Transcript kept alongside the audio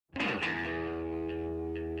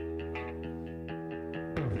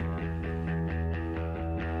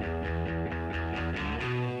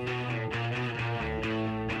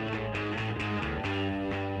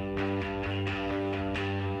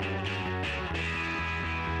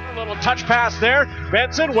little touch pass there.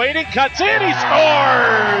 Benson waiting, cuts in, he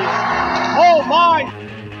scores! Oh my!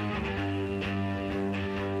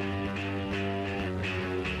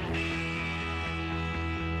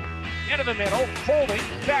 Into the middle, holding,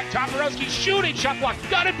 back, Toporowski shooting, shot block,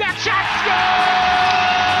 got it back, shot, score!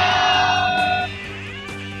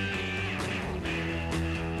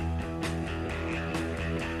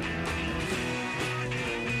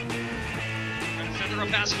 Center a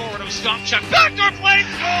pass forward of Stopchuk, backdoor play,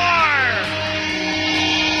 score!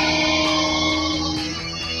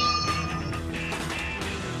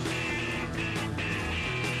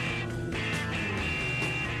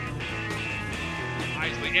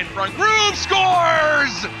 In front, Groove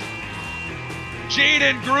scores!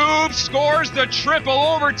 Jaden Groove scores the triple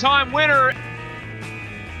overtime winner.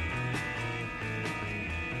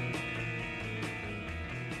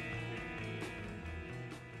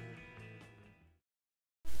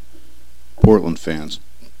 Portland fans,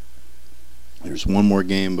 there's one more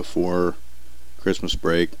game before Christmas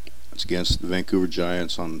break. It's against the Vancouver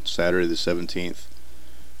Giants on Saturday the 17th.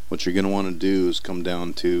 What you're going to want to do is come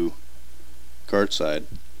down to Cartside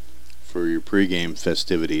for your pregame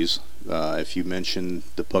festivities. If you mention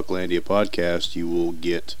the Pucklandia podcast, you will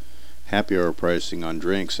get happy hour pricing on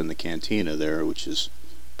drinks in the cantina there, which is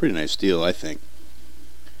a pretty nice deal, I think.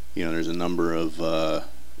 You know, there's a number of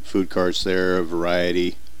food carts there, a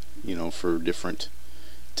variety, you know, for different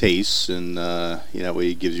tastes, and that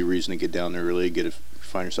way it gives you a reason to get down there early,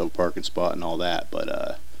 find yourself a parking spot and all that. But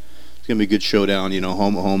it's going to be a good showdown, you know,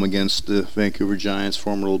 home against the Vancouver Giants,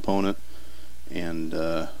 formidable opponent. And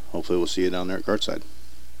hopefully we'll see you down there at Cartside.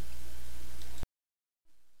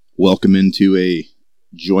 Welcome into a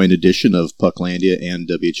joint edition of Pucklandia and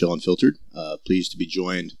WHL Unfiltered. Pleased to be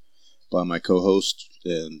joined by my co-host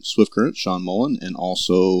and Swift Current, Sean Mullen, and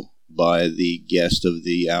also by the guest of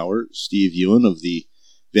the hour, Steve Ewan of the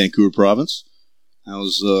Vancouver province.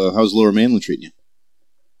 How's Lower Mainland treating you?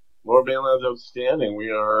 Lower Mainland's outstanding.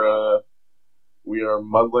 We are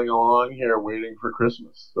muddling along here, waiting for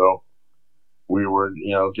Christmas. So we were,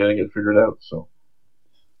 getting it figured out. So,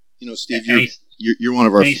 Steve, you're one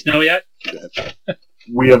of our. Any snow yet?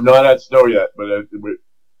 We have not had snow yet, but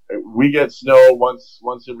we get snow once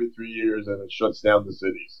every 3 years, and it shuts down the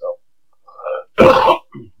city. So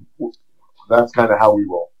that's kind of how we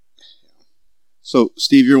roll. So,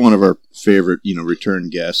 Steve, you're one of our favorite, return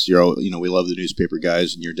guests. We love the newspaper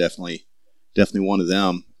guys, and you're definitely one of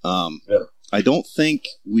them. Yeah. I don't think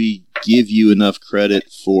we give you enough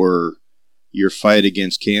credit for your fight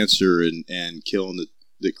against cancer and killing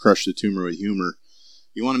the crush the tumor with humor.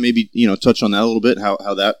 You want to maybe touch on that a little bit? How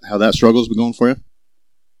that struggle's been going for you?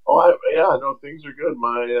 Oh, things are good.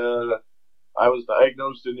 I was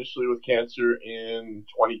diagnosed initially with cancer in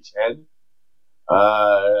 2010.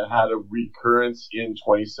 Had a recurrence in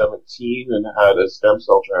 2017 and had a stem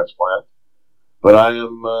cell transplant. But I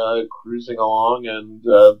am cruising along, and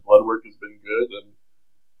blood work has been good, and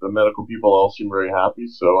the medical people all seem very happy,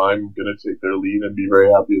 so I'm going to take their lead and be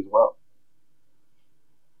very happy as well.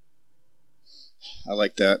 I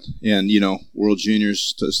like that. And, World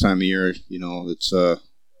Juniors this time of year, it's,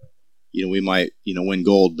 we might, win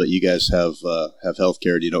gold, but you guys have health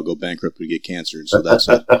care and you don't go bankrupt and get cancer. And so that's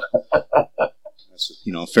a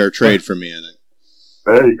fair trade for me, I think.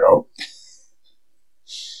 There you go.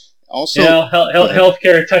 Also,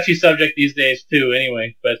 healthcare, touchy subject these days too.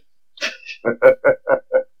 Anyway, but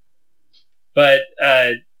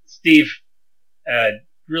Steve,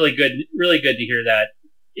 really good to hear that.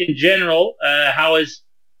 In general, how has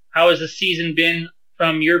the season been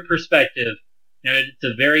from your perspective? It's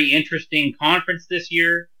a very interesting conference this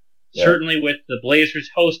year. Yeah. Certainly with the Blazers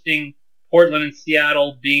hosting, Portland and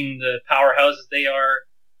Seattle being the powerhouses they are,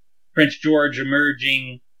 Prince George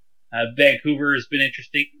emerging. Vancouver has been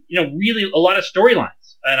interesting. Really a lot of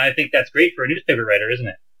storylines, and I think that's great for a newspaper writer, isn't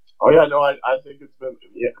it? Oh yeah, no, I think it's been.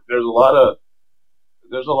 Yeah, there's a lot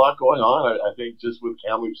going on. I think just with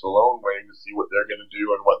Kamloops alone, waiting to see what they're going to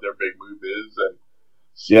do and what their big move is, and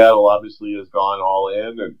Seattle obviously has gone all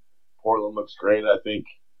in, and Portland looks great. I think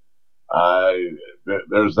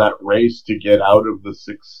there's that race to get out of the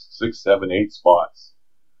 6, 7, 8 spots.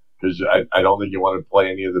 Because I don't think you want to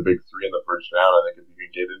play any of the big three in the first round. I think if you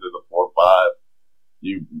can get into the 4 or 5,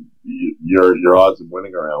 your odds of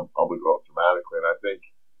winning around probably go up dramatically. And I think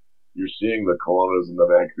you're seeing the Kelownas and the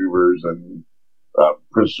Vancouvers and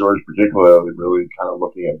Prince George particularly really kind of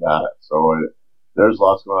looking at that. So there's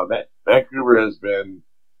lots going on. Vancouver has been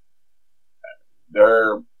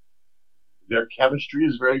their chemistry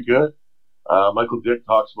is very good. Michael Dick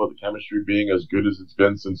talks about the chemistry being as good as it's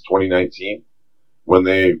been since 2019. When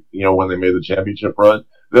they made the championship run.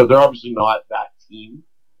 They're obviously not that team,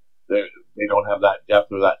 they don't have that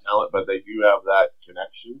depth or that talent, but they do have that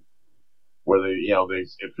connection where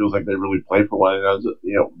it feels like they really play for one another,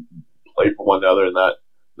 and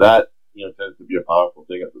that tends to be a powerful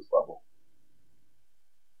thing at this level.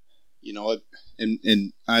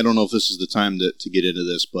 And I don't know if this is the time to get into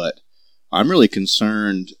this, but I'm really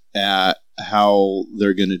concerned at how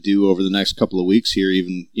they're going to do over the next couple of weeks here,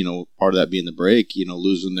 even, part of that being the break,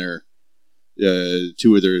 losing their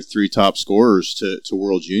two of their three top scorers to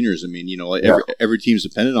World Juniors. I mean, every team's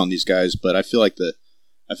dependent on these guys, but I feel like the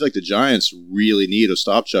Giants really need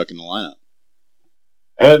Ostapchuk in the lineup.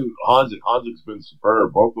 And Hansik's been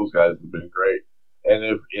superb. Both those guys have been great. And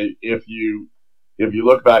if you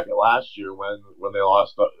look back at last year when they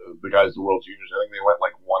lost the guys to World Juniors, I think they went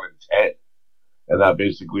like 1-10, and that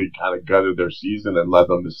basically kind of gutted their season and led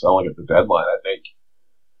them to selling at the deadline. I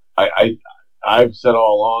think I've said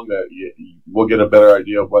all along that we'll get a better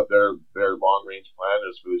idea of what their long range plan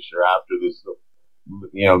is for this year after this,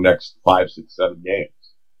 next 5, 6, 7 games.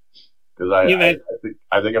 Because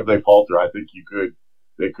I think if they falter, I think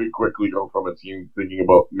they could quickly go from a team thinking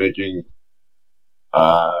about making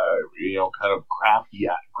kind of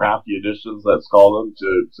crafty additions, let's call them,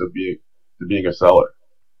 to being a seller.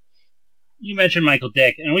 You mentioned Michael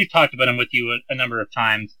Dick, and we've talked about him with you a number of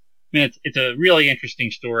times. I mean, it's a really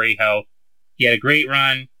interesting story how he had a great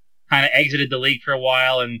run, kind of exited the league for a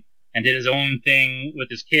while, and did his own thing with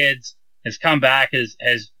his kids, has come back,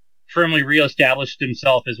 has firmly reestablished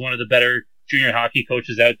himself as one of the better junior hockey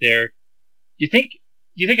coaches out there. Do you think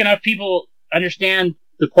enough people understand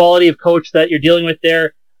the quality of coach that you're dealing with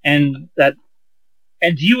there, and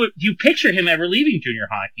do you picture him ever leaving junior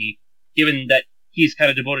hockey, given that he's kind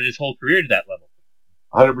of devoted his whole career to that level?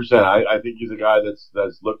 100%. I think he's a guy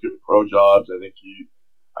that's looked at pro jobs. I think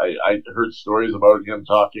I heard stories about him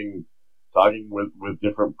talking with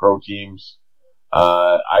different pro teams.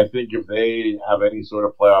 I think if they have any sort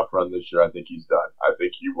of playoff run this year, I think he's done. I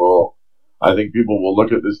think he will. I think people will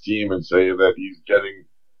look at this team and say that he's getting.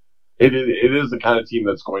 It is the kind of team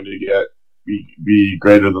that's going to be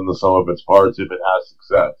greater than the sum of its parts if it has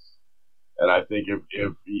success. And I think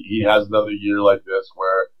if he has another year like this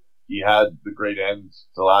where he had the great end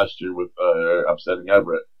to last year with upsetting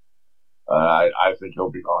Everett, I think he'll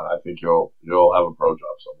be gone. I think he'll have a pro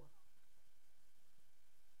job somewhere.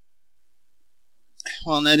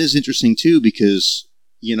 Well, and that is interesting too, because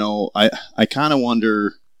I kind of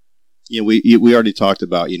wonder. We already talked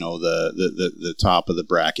about the top of the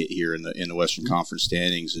bracket here in the Western Conference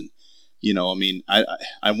standings, and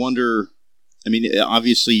I wonder. I mean,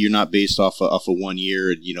 obviously you're not based off of 1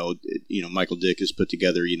 year, and Michael Dick has put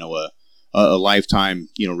together a lifetime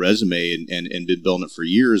resume and been building it for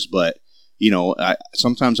years, but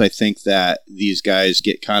sometimes I think that these guys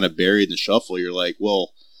get kind of buried in the shuffle. You're like,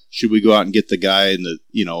 well, should we go out and get the guy in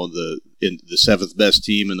the seventh best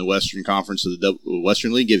team in the Western Conference of the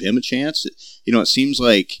Western League, give him a chance? It seems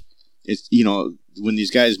like it's when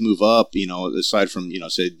these guys move up, aside from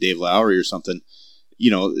say Dave Lowry or something,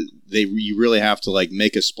 you really have to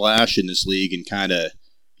make a splash in this league and kind of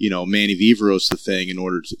Manny Vivros the thing in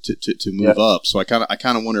order to move up. So I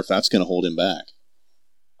kind of wonder if that's going to hold him back.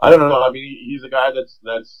 I don't know. I mean, he's a guy that's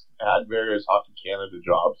had various Hockey Canada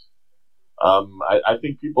jobs. I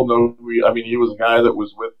think people know he was a guy that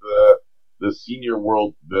was with the senior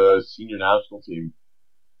national team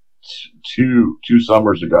two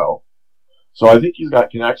summers ago. So I think he's got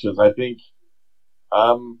connections. I think,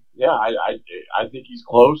 I think he's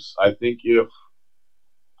close. I think if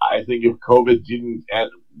COVID didn't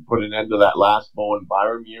put an end to that last Bowen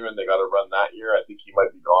Byram year and they got to run that year, I think he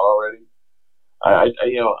might be gone already. I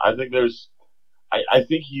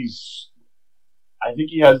think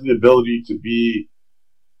he has the ability to be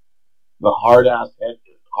the hard ass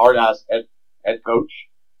head coach,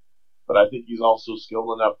 but I think he's also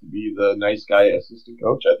skilled enough to be the nice guy assistant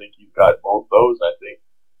coach. I think he's got both those. I think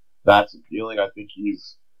that's appealing. I think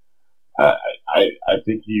he's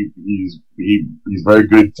very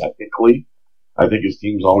good technically. I think his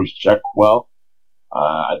teams always check well.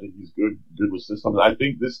 I think he's good with systems. I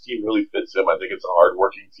think this team really fits him. I think it's a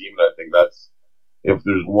hard-working team, and I think that's if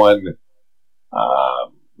there's one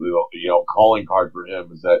calling card for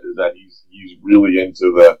him is that he's really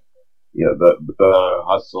into the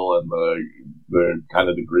hustle and the kind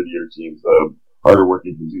of the grittier teams, the harder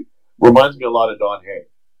working teams. Reminds me a lot of Don Hay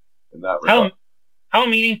in that regard. How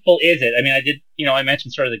meaningful is it? I mean, I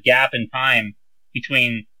mentioned sort of the gap in time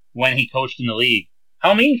between when he coached in the league.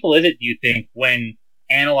 How meaningful is it, do you think, when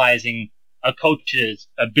analyzing a coach's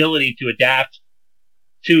ability to adapt,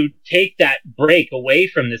 to take that break away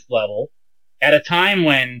from this level at a time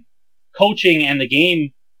when coaching and the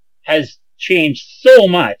game has changed so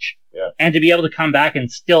much and to be able to come back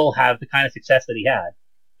and still have the kind of success that he had.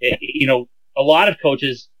 A lot of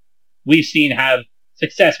coaches we've seen have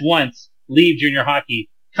success once, leave junior hockey,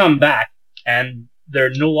 come back, and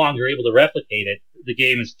they're no longer able to replicate it. The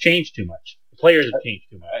game has changed too much. The players have changed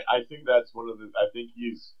too much. I think that's one of the. I think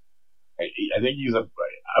he's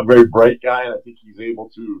a very bright guy, and I think he's able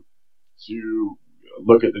to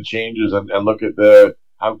look at the changes and look at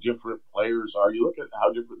how different players are. You look at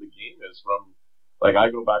how different the game is from, like,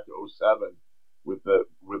 I go back to 07 with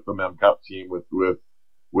the Mem Cup team with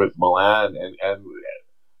Milan, and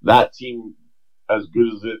that team, as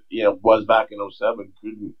good as it was back in 07,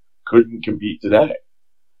 couldn't compete today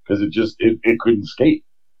because it couldn't skate.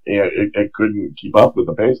 It couldn't keep up with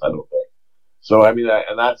the pace, I don't think. So I mean,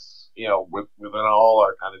 and that's within all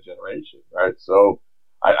our kind of generation, right? So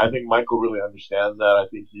I think Michael really understands that. I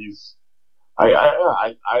think he's.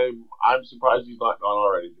 I'm surprised he's not gone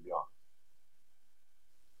already, to be honest.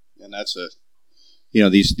 And that's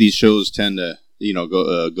these shows tend to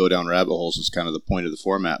go down rabbit holes. Is kind of the point of the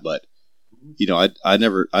format, but I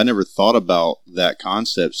never thought about that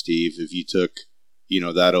concept, Steve. If you took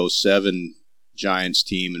that 07 Giants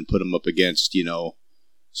team and put them up against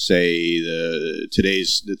say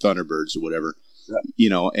today's Thunderbirds or whatever,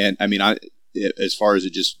 and I mean as far as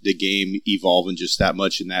the game evolving just that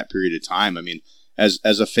much in that period of time, I mean, as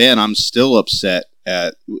a fan, I'm still upset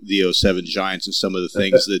at the 07 Giants and some of the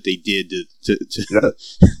things that they did to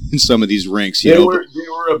in some of these rinks. They were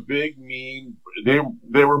a big mean. They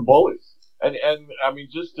were bullies, and I mean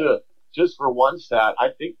just for one stat, I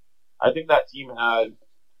think that team had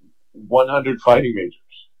 100 fighting majors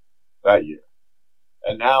that year,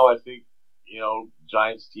 and now I think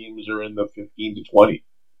Giants teams are in the 15 to 20.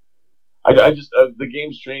 I just the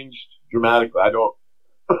game's changed dramatically.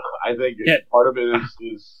 I think part of it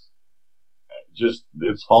is just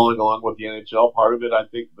it's following along with the NHL. Part of it, I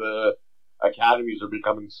think the academies are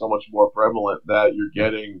becoming so much more prevalent that you're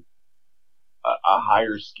getting a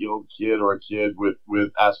higher skilled kid or a kid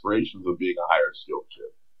with aspirations of being a higher skilled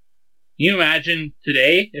kid. Can you imagine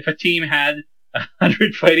today if a team had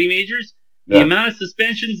 100 fighting majors, the amount of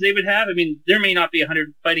suspensions they would have? I mean, there may not be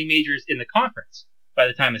 100 fighting majors in the conference by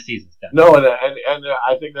the time the season's done. No, and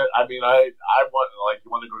I think that, I mean, I want,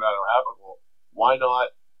 you want to go down a rabbit hole.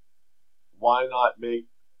 Why not make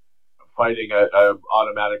fighting a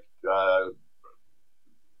automatic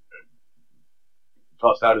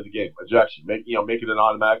tossed out of the game, ejection? Make it an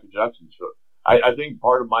automatic ejection. So I think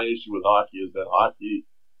part of my issue with hockey is that hockey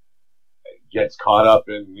gets caught up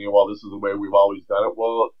in, well, this is the way we've always done it.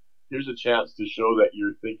 Well, here's a chance to show that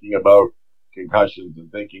you're thinking about concussions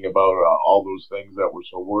and thinking about all those things that we're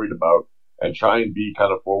so worried about, and try and be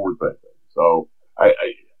kind of forward thinking. So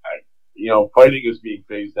fighting is being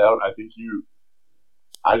phased out.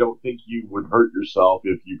 I don't think you would hurt yourself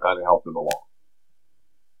if you kind of helped it along.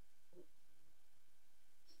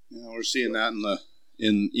 Yeah, we're seeing that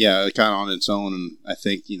kind of on its own, and I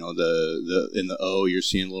think the in the O you're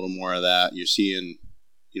seeing a little more of that. You're seeing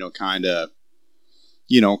kind of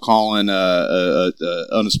calling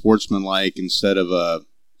unsportsmanlike instead of a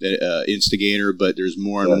instigator, but there's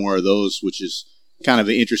more and more of those, which is kind of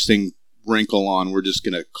an interesting wrinkle on we're just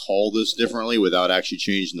going to call this differently without actually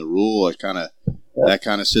changing the rule. That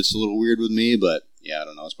kind of sits a little weird with me, but I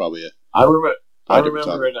don't know. It's probably I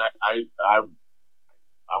remember, and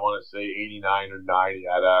I want to say 89 or 90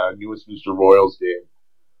 at a New Westminster Royals game.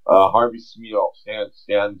 Harvey Smeal,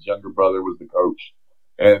 Stan's younger brother, was the coach.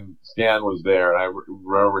 And Stan was there, and I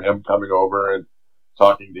remember him coming over and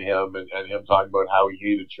talking to him, and him talking about how he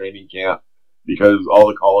hated training camp because all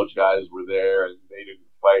the college guys were there and they didn't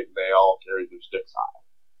fight and they all carried their sticks high.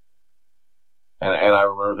 And I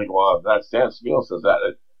remember thinking, well, if that Stan Smeal says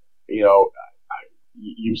that,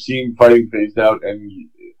 you've seen fighting phased out, and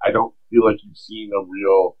I don't feel like you've seen a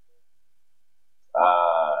real,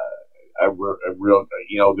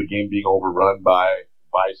 the game being overrun by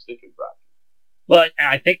stick and practice. Well,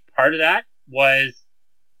 I think part of that was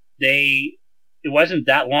it wasn't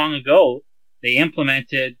that long ago they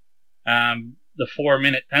implemented the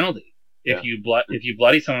 4-minute penalty if you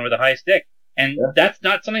bloody someone with a high stick, and that's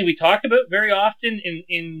not something we talk about very often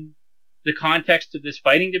in the context of this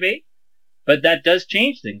fighting debate, but that does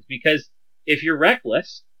change things, because if you're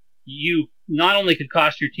reckless, you not only could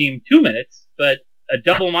cost your team 2 minutes, but a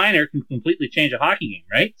double minor can completely change a hockey game,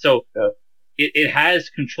 right? So it has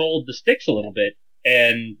controlled the sticks a little bit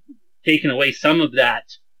and taken away some of that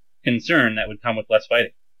concern that would come with less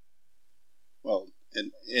fighting. Well,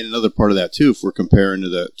 and another part of that too, if we're comparing to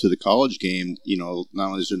the college game, not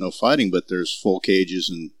only is there no fighting, but there's full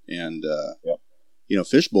cages and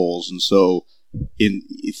fish bowls, and so in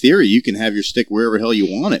theory, you can have your stick wherever hell you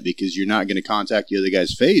want it because you're not going to contact the other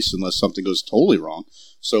guy's face unless something goes totally wrong.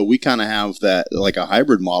 So we kind of have that like a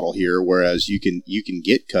hybrid model here, whereas you can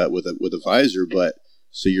get cut with a visor, but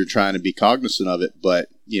so you're trying to be cognizant of it, but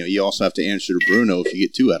you also have to answer to Bruno if you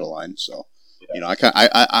get too out of line. So I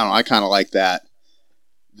kind of like that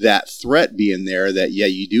threat being there. That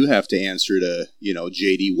you do have to answer to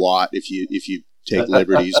JD Watt if you take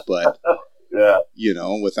liberties, but. Yeah.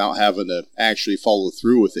 Without having to actually follow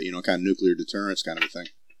through with it, kind of nuclear deterrence kind of a thing.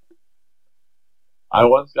 I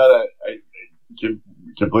once got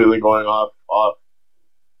completely going off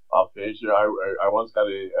page here. I once got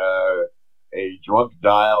a drunk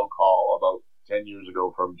dial call about 10 years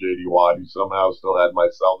ago from JD Watt, who somehow still had my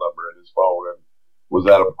cell number in his phone and was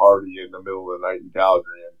at a party in the middle of the night in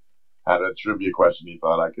Calgary and had a trivia question he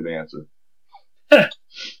thought I could answer.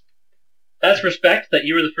 That's respect that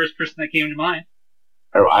you were the first person that came to mind.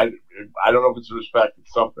 I don't know if it's respect.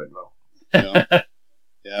 It's something, though.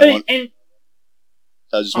 And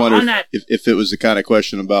I just wonder if it was the kind of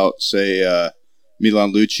question about, say,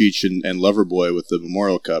 Milan Lucic and Loverboy with the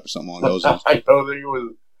Memorial Cup or something along those lines. I don't think it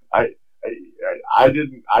was. I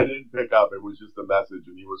didn't pick up. It was just a message,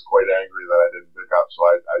 and he was quite angry that I didn't pick up. So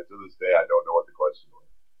I to this day I don't know what the question was.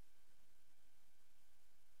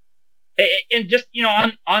 And just,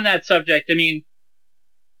 on that subject, I mean,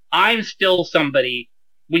 I'm still somebody,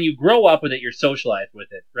 when you grow up with it, you're socialized with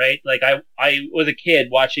it, right? Like, I was a kid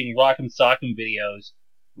watching Rock'em Sock'em videos,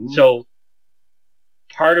 so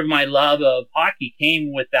part of my love of hockey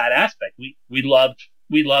came with that aspect. We loved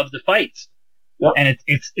the fights. Yep. And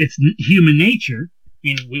it's human nature. I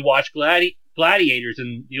mean, we watched gladiators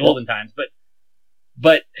in the olden times,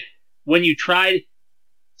 but when you tried,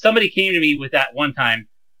 somebody came to me with that one time,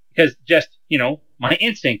 because just, my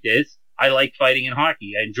instinct is I like fighting in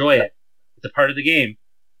hockey. I enjoy it. It's a part of the game.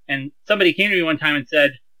 And somebody came to me one time and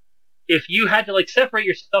said, if you had to separate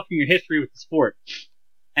yourself from your history with the sport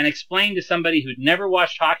and explain to somebody who'd never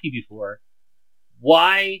watched hockey before,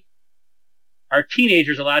 why are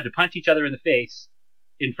teenagers allowed to punch each other in the face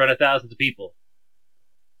in front of thousands of people?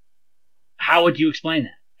 How would you explain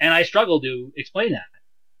that? And I struggle to explain that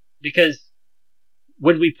because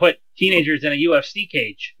would we put teenagers in a UFC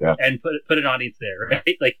cage and put an audience there,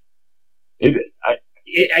 right?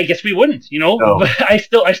 I guess we wouldn't, No. But I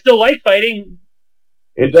still like fighting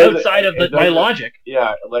outside of my logic.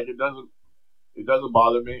 Yeah, it doesn't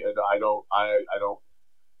bother me, and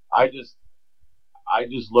I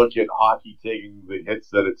just look at hockey taking the hits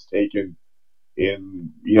that it's taken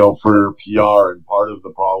in, for PR, and part of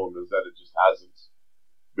the problem is that it just hasn't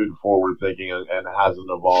been forward thinking and hasn't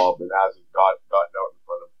evolved and hasn't gotten out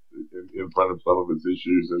in front of some of its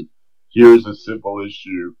issues. And here's a simple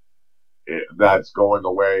issue that's going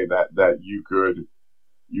away that you could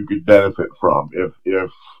benefit from if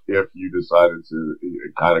you decided to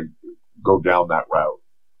kind of go down that route.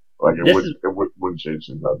 It wouldn't change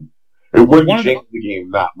things. It wouldn't change the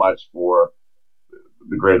game that much for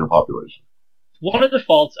the greater population. One of the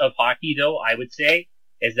faults of hockey, though, I would say,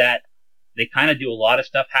 is that they kind of do a lot of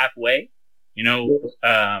stuff halfway. In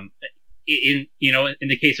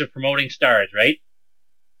the case of promoting stars, right?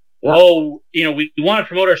 Yeah. Oh, we want to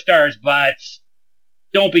promote our stars, but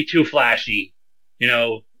don't be too flashy. We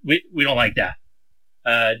don't like that.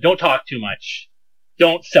 Don't talk too much.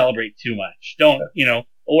 Don't celebrate too much. Don't,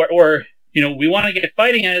 or we want to get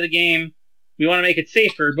fighting out of the game. We want to make it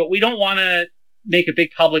safer, but we don't want to make a big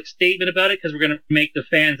public statement about it because we're going to make the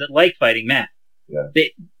fans that like fighting mad. Yeah.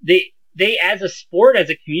 They, as a sport, as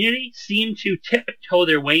a community, seem to tiptoe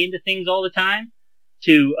their way into things all the time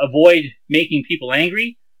to avoid making people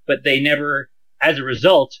angry, but they never, as a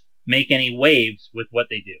result, make any waves with what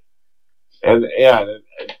they do. And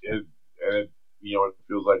it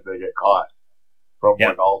feels like they get caught from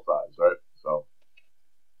all sides, right? So.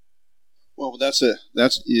 Well, that's a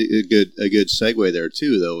good segue there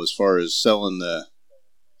too, though, as far as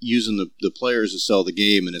using the players to sell the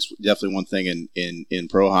game, and it's definitely one thing in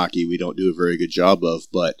pro hockey we don't do a very good job of.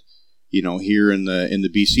 But here in the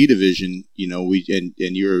BC division, we and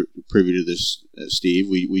you're privy to this, Steve.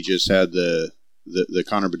 We just had the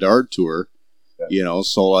Connor Bedard tour. Yeah.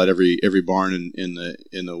 Sold out every barn in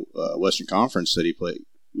the Western Conference that he played.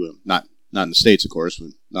 Well, not in the States, of course,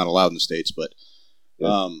 we're not allowed in the States, but.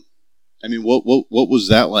 Yeah. What was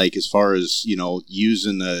that like as far as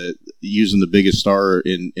using the biggest star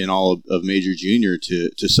in all of Major Junior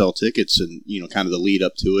to sell tickets and kind of the lead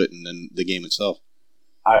up to it and then the game itself?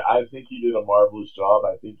 I think he did a marvelous job.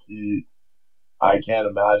 I can't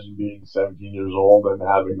imagine being 17 years old and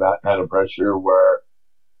having that kind of pressure where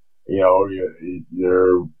you're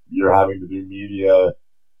having to do media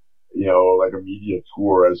like a media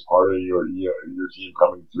tour as part of your team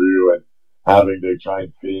coming through and having to try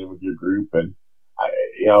and fit in with your group. And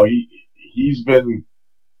he's been.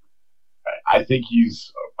 I think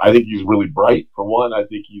he's really bright for one. I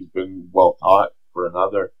think he's been well taught for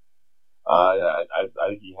another. I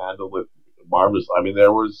think he handled it marvelous. I mean,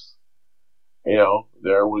 there was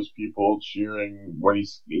people cheering when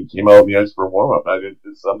he came out on the ice for warm up. I think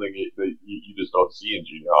it's something that you just don't see in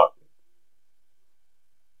junior hockey.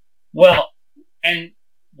 Well, and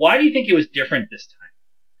why do you think it was different this time?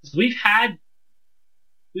 Because we've had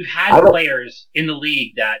players in the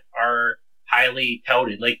league that are highly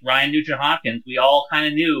touted, like Ryan Nugent-Hopkins. We all kind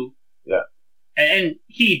of knew, yeah, and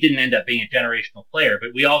he didn't end up being a generational player,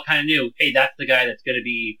 but we all kind of knew, hey, that's the guy that's going to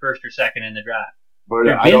be first or second in the draft. But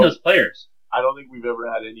there have been those players. I don't think we've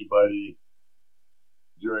ever had anybody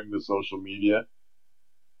during the social media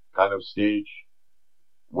kind of stage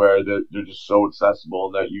where they're just so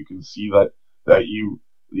accessible that you can see that you.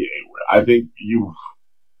 I think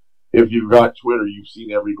if you've got Twitter, you've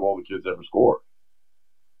seen every goal the kid's ever scored,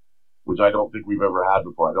 which I don't think we've ever had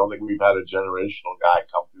before. I don't think we've had a generational guy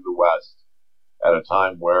come through the West at a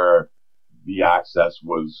time where the access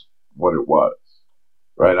was what it was,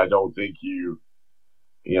 right? I don't think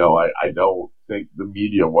I don't think the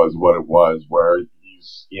media was what it was, where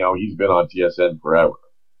he's been on TSN forever.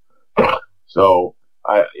 So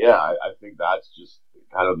I think that's just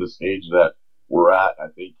kind of the stage that we're at. I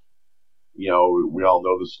think, we all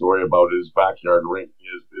know the story about his backyard rink,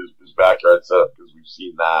 his backyard setup, because we've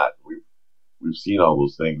seen that. We've seen all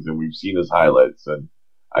those things, and we've seen his highlights, and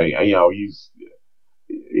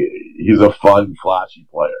he's a fun, flashy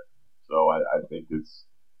player. So I think it's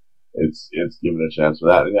given a chance for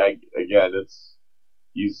that. And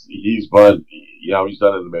he's fun. He's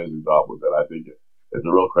done an amazing job with it. I think it's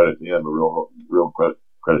a real credit to him, a real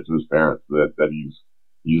credit to his parents that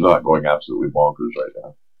he's not going absolutely bonkers right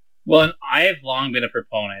now. Well, and I have long been a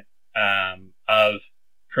proponent of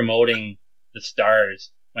promoting the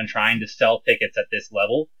Stars when trying to sell tickets at this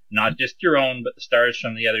level, not just your own, but the Stars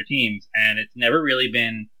from the other teams. And it's never really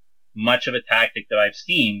been much of a tactic that I've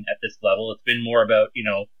seen at this level. It's been more about,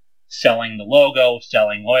 selling the logo,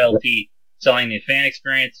 selling loyalty, selling the fan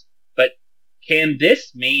experience. But can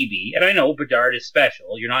this maybe, and I know Bedard is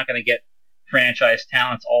special, you're not going to get franchise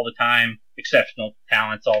talents all the time, exceptional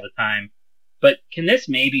talents all the time, but can this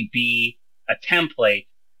maybe be a template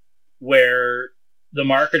where the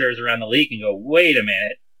marketers around the league can go, wait a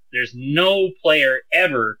minute, there's no player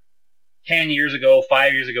ever 10 years ago,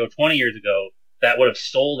 5 years ago, 20 years ago that would have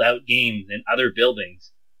sold out games in other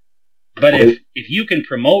buildings. But if you can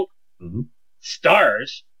promote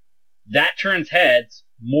Stars, that turns heads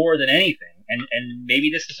more than anything. And maybe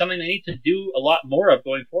this is something they need to do a lot more of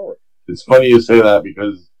going forward. It's funny you say that,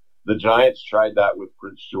 because the Giants tried that with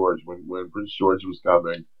Prince George. When Prince George was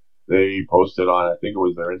coming, they posted on, I think it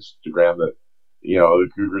was their Instagram, that the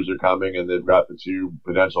Cougars are coming and they've got the 2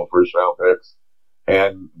 potential first-round picks.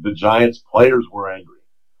 And the Giants players were angry.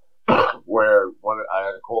 Where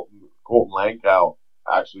Colton Lankow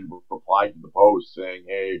actually replied to the post saying,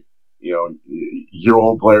 hey, your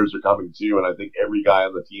own players are coming too, and I think every guy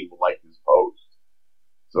on the team will like his post.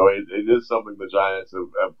 So it is something the Giants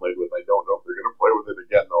have played with. I don't know if they're going to play with it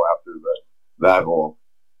again, though, after that whole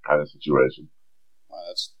kind of situation.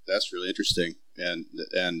 Wow, that's really interesting. And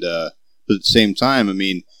but at the same time, I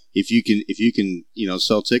mean, if you can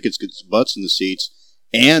sell tickets, get butts in the seats,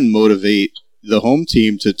 and motivate the home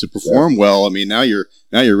team to perform well, I mean, now you're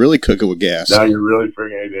really cooking with gas. Now you're really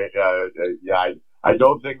freaking it. I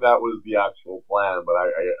don't think that was the actual plan, but I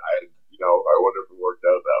wonder if it worked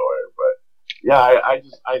out that way. But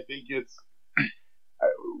I think it's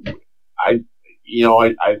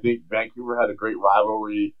I think Vancouver had a great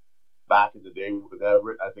rivalry back in the day with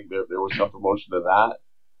Everett. I think there was some promotion to that.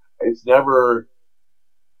 It's never.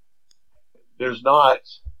 There's not.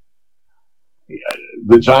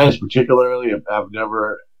 The Giants particularly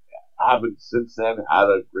haven't since then had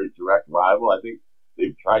a great direct rival. I think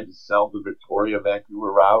they've tried to sell the Victoria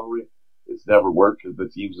Vancouver rivalry. It's never worked because the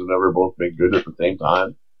teams have never both been good at the same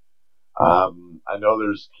time. I know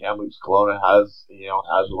there's Kamloops Kelowna has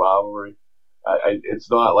a rivalry. It's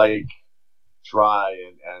not like Tri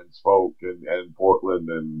and Spoke and Portland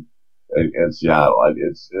and Seattle.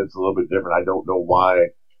 It's a little bit different. I don't know why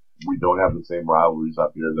we don't have the same rivalries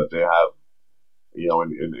up here that they have, in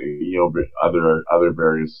other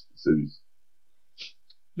various cities.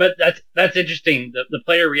 But that's interesting. The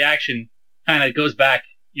player reaction kind of goes back,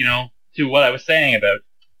 to what I was saying about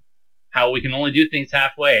how we can only do things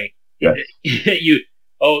halfway. Yes.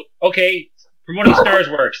 Okay, promoting Stars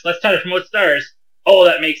works. Let's try to promote Stars. Oh,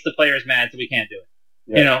 that makes the players mad, so we can't do it.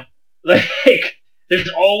 Yeah. Like, there's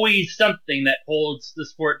always something that holds the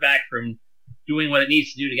sport back from doing what it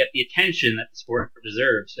needs to do to get the attention that the sport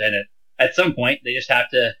deserves. And at some point, they just have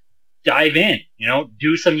to dive in,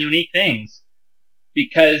 do some unique things,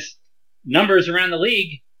 because numbers around the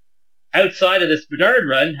league outside of this Bedard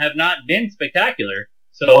run have not been spectacular.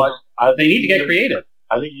 So they need to get creative.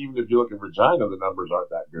 I think even if you look at Regina, the numbers aren't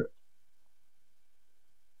that good.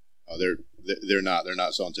 Oh, they're not. They're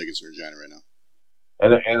not selling tickets in Regina right now.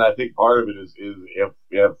 And I think part of it is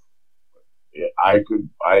if I could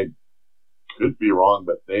be wrong,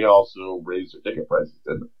 but they also raised their ticket prices,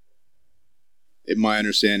 didn't they? My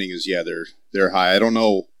understanding is, yeah, they're high. I don't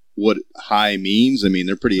know what high means. I mean,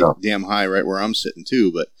 they're pretty damn high right where I'm sitting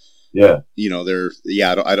too. But yeah,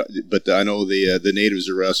 but I know the natives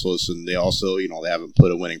are restless, and they also, they haven't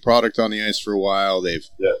put a winning product on the ice for a while.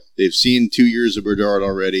 They've seen 2 years of Bedard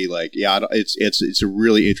already. Like, it's a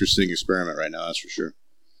really interesting experiment right now. That's for sure.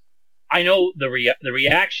 I know the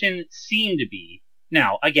reaction seemed to be,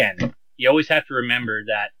 now again, you always have to remember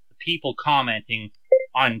that the people commenting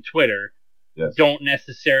on Twitter don't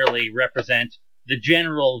necessarily represent the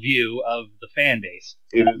general view of the fan base.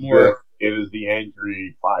 It is the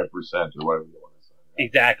angry 5% or whatever you want to say. Right?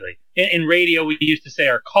 Exactly. In radio, we used to say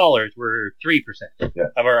our callers were 3%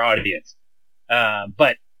 of our audience.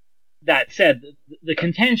 But that said, the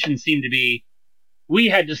contention seemed to be, we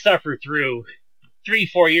had to suffer through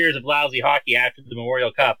 3-4 years of lousy hockey after the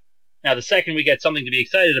Memorial Cup. Now, the second we get something to be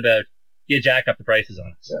excited about, you jack up the prices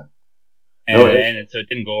on us. Yeah. So it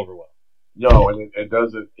didn't go over well. No, and it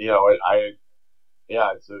doesn't.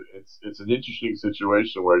 It's an interesting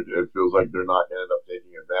situation where it feels like they're not going to end up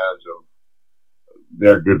taking advantage of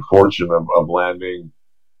their good fortune of landing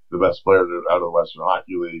the best player out of the Western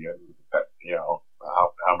Hockey League, and how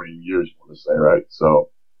many years you want to say, right? So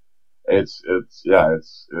it's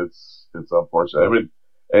unfortunate. I mean,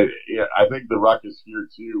 I think the ruckus here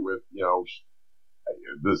too with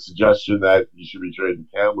the suggestion that you should be trading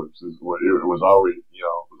Kamloops is what it was always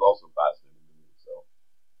was also fascinating to me. So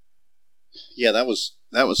yeah, that was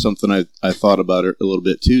something I thought about it a little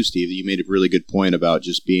bit too, Steve. You made a really good point about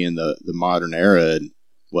just being the modern era, and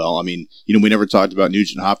well, I mean, we never talked about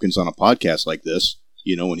Nugent Hopkins on a podcast like this,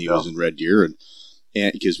 when he was in Red Deer, and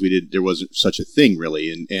because there wasn't such a thing really,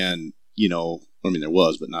 and I mean there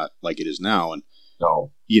was, but not like it is now, and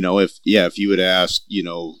no, if you had asked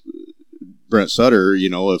Brent Sutter,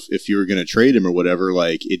 if you were going to trade him or whatever,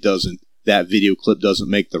 like that video clip doesn't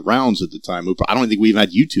make the rounds at the time. I don't think we even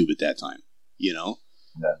had YouTube at that time, Yeah.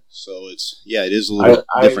 So it is a little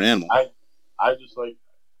different animal. I just like,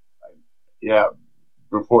 I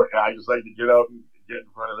just like to get out and get in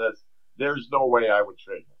front of this. There's no way I would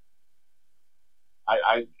trade him.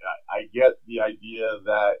 I get the idea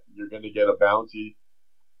that you're going to get a bounty.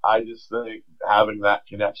 I just think having that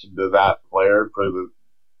connection to that player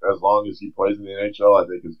as long as he plays in the NHL, I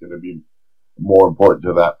think is going to be more important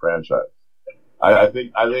to that franchise. I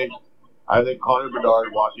think Connor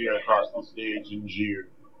Bedard walking across the stage in June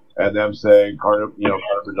and them saying Connor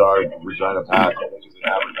Bedard, Regina Pats, I think is an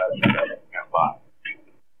advertisement that you can't buy.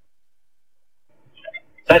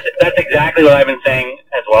 That's exactly what I've been saying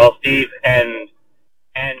as well, Steve. And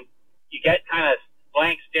you get kind of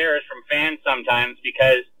blank stares from fans sometimes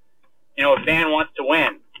because a fan wants to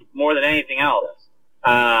win more than anything else.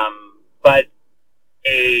 But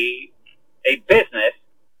a business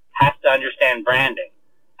has to understand branding,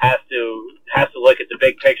 has to look at the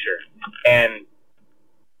big picture. And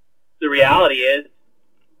the reality is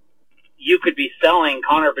you could be selling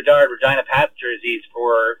Connor Bedard Regina Pats jerseys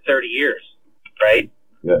for 30 years, right?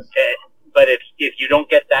 Yes. But if you don't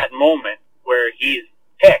get that moment where he's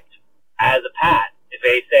picked as a Pat, if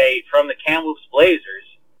they say from the Kamloops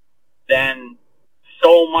Blazers, then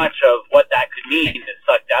so much of what that could mean is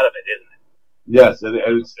sucked out of it, isn't it? Yes, and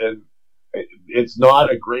it's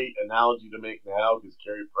not a great analogy to make now because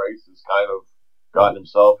Carey Price has kind of gotten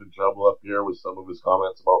himself in trouble up here with some of his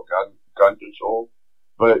comments about gun control.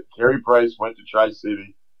 But Carey Price went to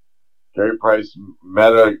Tri-City. Carey Price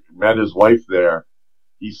met his wife there.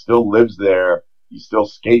 He still lives there. He still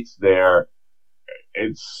skates there.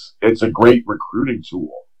 It's a great recruiting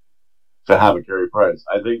tool to have a Carey Price.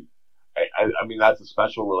 I think. I mean, that's a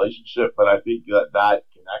special relationship, but I think that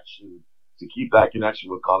connection, to keep that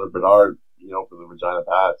connection with Connor Bedard, for the Regina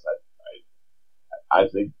Pats, I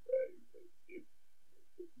think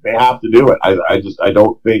they have to do it. I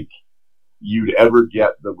don't think you'd ever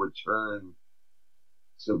get the return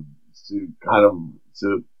to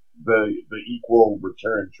the equal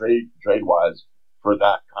return trade wise for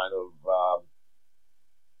that kind of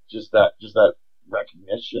just that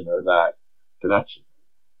recognition or that connection.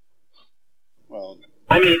 Well,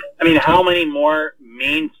 I mean, how many more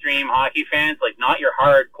mainstream hockey fans, like not your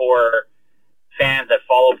hardcore fans that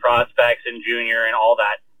follow prospects and junior and all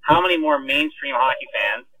that, how many more mainstream hockey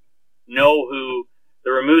fans know who the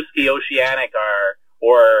Rimouski Oceanic are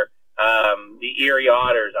or the Erie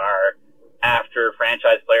Otters are after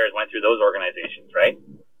franchise players went through those organizations, right? I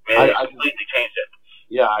mean, they completely changed it.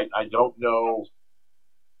 Yeah, I don't know.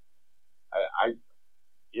 I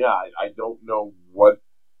don't know what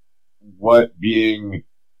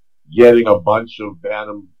getting a bunch of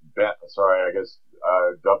WHL draft,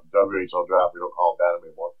 we don't call them Bantam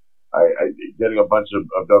anymore. Getting a bunch of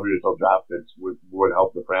WHL draft picks would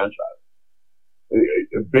help the franchise.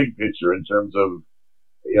 A big picture in terms of,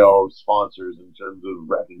 sponsors, in terms of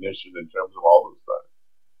recognition, in terms of all those stuff.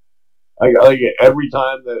 Like every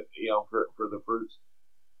time that, for the first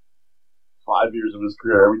 5 years of his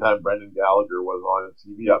career, every time Brendan Gallagher was on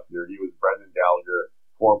TV up here, he was Brendan Gallagher,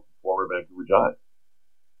 former Vancouver Giant.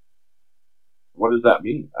 What does that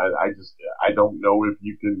mean? I don't know if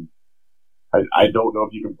you can. I don't know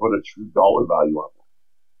if you can put a true dollar value on it.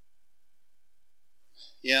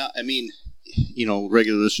 Yeah, I mean,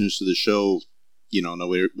 regular listeners to the show,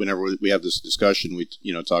 whenever we have this discussion, we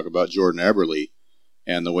talk about Jordan Eberle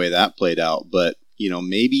and the way that played out. But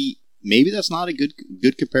maybe that's not a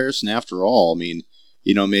good comparison after all. I mean,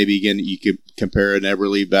 maybe again you could compare an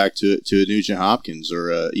Eberle back to a Nugent Hopkins or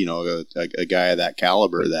a guy of that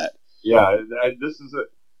caliber. That this is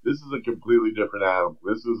a completely different animal.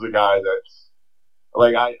 This is a guy that's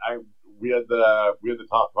like we had the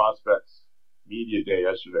top prospects media day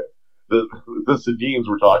yesterday. The Sedins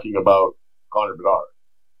were talking about Connor Bedard,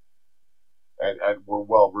 and we're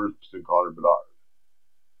well versed in Connor Bedard.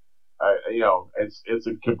 It's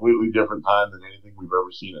a completely different time than anything we've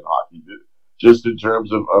ever seen in hockey. Just in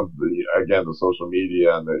terms of the social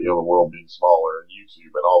media and the world being smaller and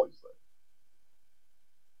YouTube and all these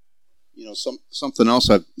things. Something else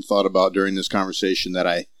I've thought about during this conversation that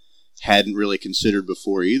I hadn't really considered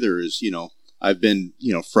before either is, I've been,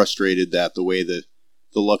 frustrated that the way the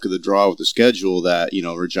luck of the draw with the schedule that,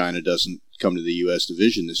 Regina doesn't come to the U.S.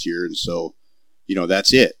 division this year. And so,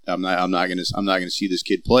 that's it. I'm not going to see this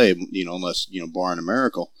kid play, unless, barring a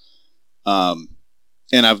miracle. And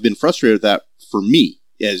I've been frustrated with that for me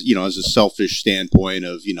as a selfish standpoint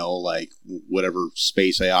of, whatever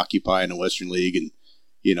space I occupy in the Western League and,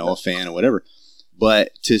 a fan or whatever.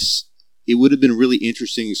 But it would have been a really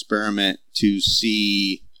interesting experiment to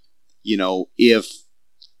see,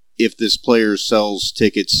 if this player sells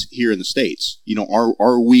tickets here in the States,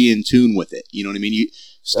 are we in tune with it? You know what I mean?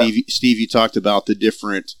 Steve, you talked about the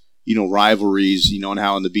different, rivalries, and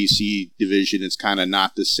how in the BC division, it's kind of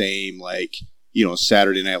not the same, like,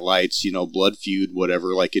 Saturday Night Lights, blood feud,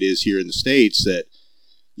 whatever, like it is here in the States that,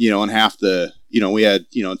 and half the, we had,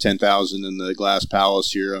 10,000 in the Glass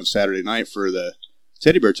Palace here on Saturday night for the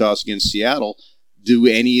Teddy Bear Toss against Seattle. Do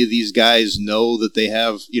any of these guys know that they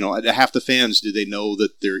have, half the fans, do they know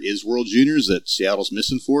that there is World Juniors, that Seattle's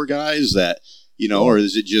missing 4 guys, that, or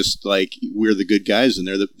is it just like we're the good guys and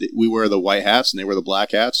we wear the white hats and they wear the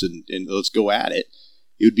black hats and let's go at it?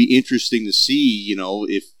 It would be interesting to see,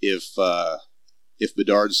 if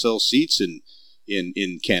Bedard sells seats in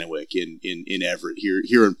Kennewick, in Everett,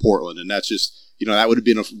 here in Portland. And that's just, that would have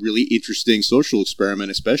been a really interesting social experiment,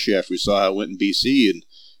 especially after we saw how it went in BC. And,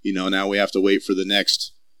 now we have to wait for the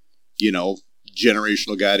next,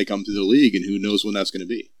 generational guy to come to the league, and who knows when that's going to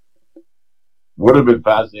be. Would have been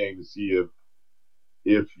fascinating to see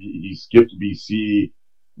if he skipped BC,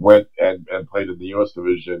 went and played in the U.S.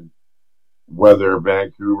 division, whether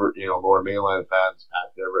Vancouver, Lower Mainland fans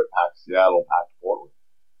packed Everett, packed Seattle, packed Portland.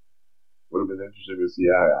 Would have been interesting to see,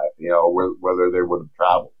 whether they would have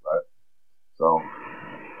traveled, right? So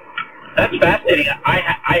that's fascinating.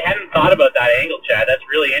 I hadn't thought about that angle, Chad. That's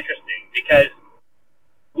really interesting because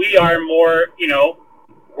we are more,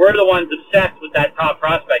 we're the ones obsessed with that top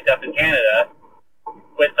prospect up in Canada,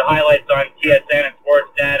 with the highlights on TSN and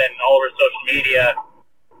Sportsnet and all over social media.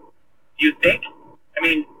 Do you think? I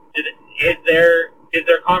mean, is there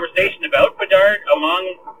conversation about Bedard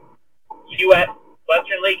among U.S.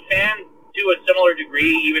 Western League fans to a similar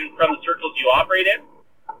degree, even from the circles you operate in?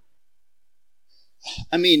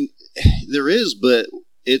 I mean, there is, but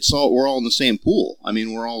we're all in the same pool. I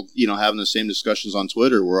mean, we're all, having the same discussions on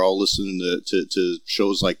Twitter. We're all listening to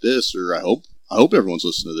shows like this, or I hope everyone's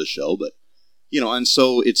listening to this show, but, and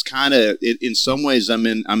so it's kind of, in some ways I'm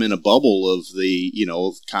in a bubble of the,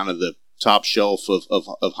 kind of the top shelf of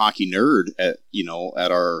hockey nerd at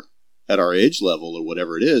our age level or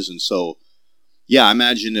whatever it is. And so, yeah, I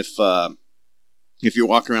imagine if you're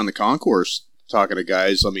walking around the concourse talking to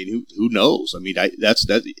guys, I mean, who knows? I mean,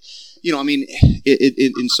 I mean,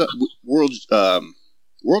 in some World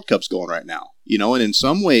Cup's going right now, and in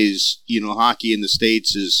some ways, hockey in the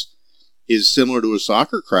States is similar to a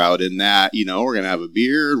soccer crowd in that, we're going to have a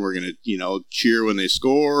beer and we're going to, cheer when they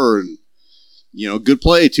score and, good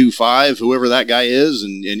play, 2-5, whoever that guy is,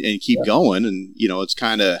 and keep going. And, it's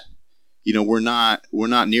kind of, we're not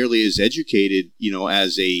nearly as educated,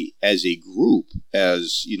 as a group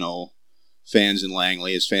as, fans in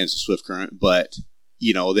Langley, as fans of Swift Current, but,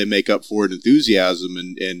 they make up for it enthusiasm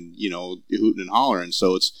and hooting and hollering.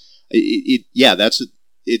 So it's a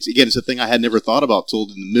thing I had never thought about till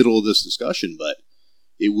in the middle of this discussion, but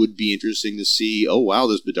it would be interesting to see, oh, wow,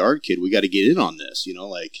 this Bedard kid, we got to get in on this,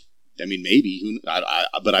 maybe,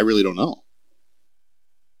 but I really don't know.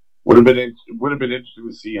 Would have been interesting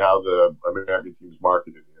to see how the American teams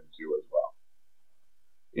marketed him too as well.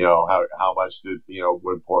 How much did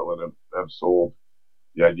would Portland have sold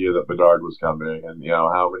the idea that Bedard was coming, and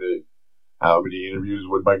how many interviews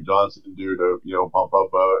would Mike Johnson do to pump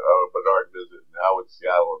up a Bedard visit, and how would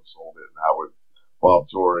Seattle have sold it, and how would Bob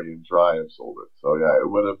Torrey and Tri have sold it? So yeah, it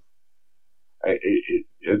would have.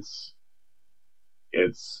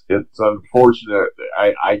 It's unfortunate.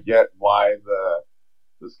 I get why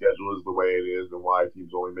the schedule is the way it is and why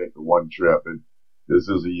teams only make the one trip. And this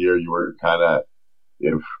is a year you were kind of,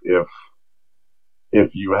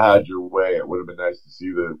 if you had your way, it would have been nice to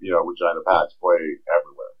see the Regina Pats play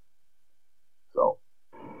everywhere. So.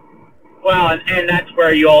 Well, and that's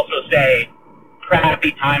where you also say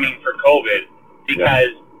crappy timing for COVID,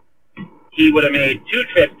 because he would have made 2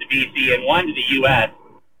 trips to BC and 1 to the U.S.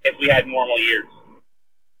 if we had normal years.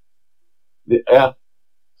 Yeah.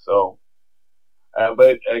 So,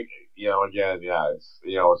 but again, it's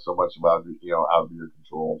so much about out of your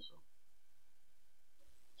control. So.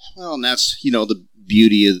 Well, and that's the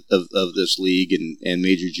beauty of this league and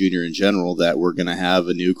Major Junior in general, that we're going to have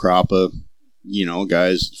a new crop of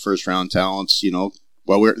guys, first round talents.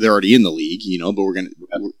 They're already in the league, but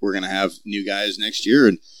we're gonna have new guys next year,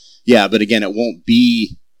 and but again, it won't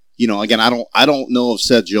be. Again, I don't know if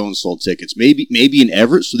Seth Jones sold tickets. Maybe in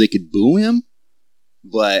Everett so they could boo him,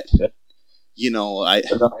 but but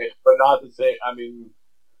not to say. I mean,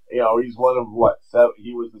 he's one of what?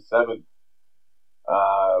 He was the 7th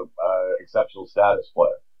exceptional status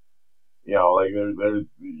player. He's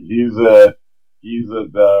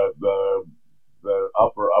the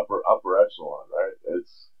upper echelon, right?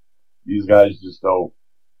 It's these guys just don't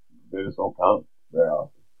come very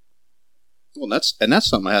often. Well, that's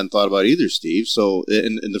something I hadn't thought about either, Steve. So,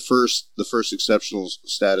 in the first exceptional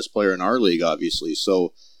status player in our league, obviously.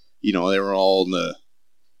 So, they were all in the,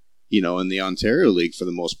 in the Ontario League for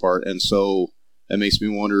the most part, and so that makes me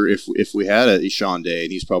wonder if we had a Sean Day,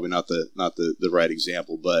 and he's probably not the right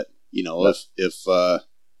example, but if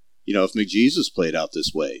McJesus played out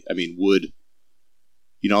this way, I mean, would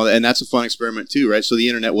and that's a fun experiment too, right? So the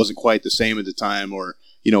internet wasn't quite the same at the time, or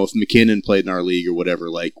if McKinnon played in our league or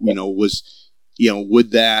whatever, would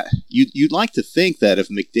that you'd like to think that if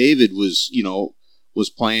McDavid was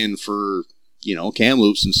playing for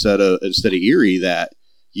Kamloops instead of Erie, that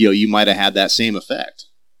you might have had that same effect.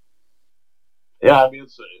 Yeah, I mean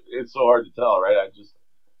it's so hard to tell, right?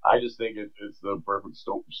 I just think it's the perfect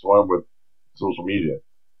storm with social media.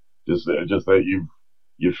 Just that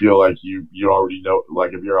you feel like you already know,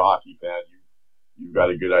 like if you're a hockey fan, you've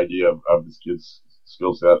got a good idea of this kid's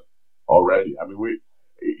skill set already. I mean, we've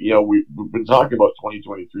been talking about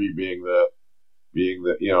 2023 being the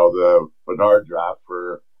the Bedard draft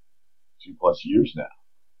for 2+ years now.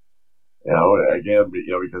 Again,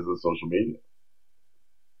 because of social media.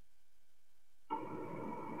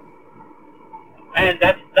 And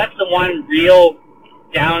that's the one real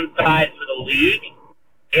downside for the league.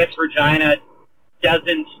 If Regina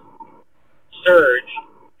doesn't surge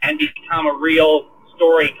and become a real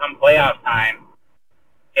story come playoff time,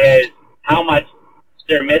 is how much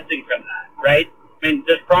they're missing from that, right? I mean,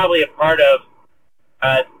 there's probably a part of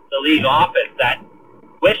the league office that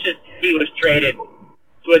wishes he was traded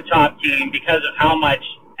to a top team because of how much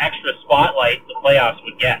extra spotlight the playoffs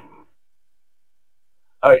would get.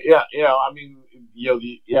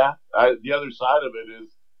 The other side of it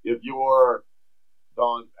is, if you're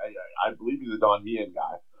Don, I believe he's a Don Meehan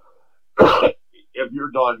guy. If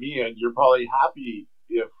you're Don Meehan, you're probably happy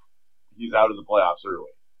if he's out of the playoffs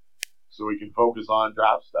early, so he can focus on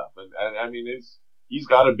draft stuff. And I mean, he's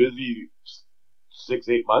got a busy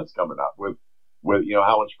 6-8 months coming up with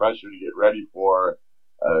how much pressure to get ready for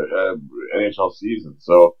NHL season.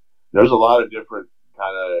 So there's a lot of different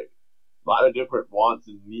wants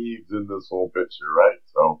and needs in this whole picture, right?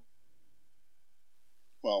 So,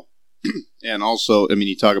 well, and also, I mean,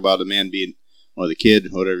 you talk about a man being or the kid,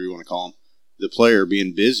 whatever you want to call him, the player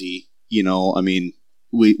being busy. I mean,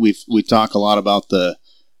 we talk a lot about the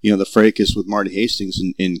fracas with Marty Hastings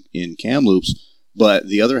in Kamloops, but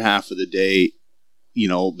the other half of the day,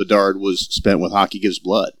 Bedard was spent with Hockey Gives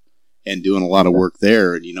Blood and doing a lot of work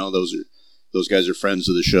there. And, those guys are friends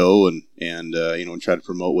of the show and try to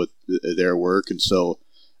promote with their work. And so,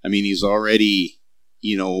 I mean, he's already,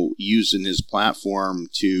 using his platform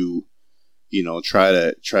to, try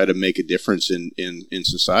to make a difference in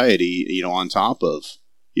society, on top of,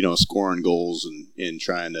 scoring goals and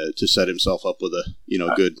trying to set himself up with a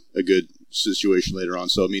good situation later on.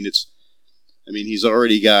 So, I mean, he's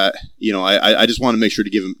already got, I just want to make sure to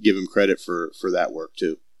give him credit for that work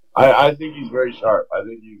too. I think he's very sharp. I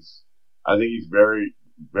think he's very,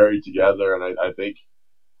 very together. And I think,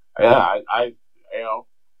 I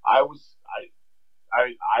was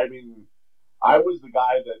the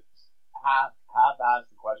guy that half asked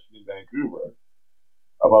the question in Vancouver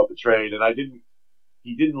about the trade, and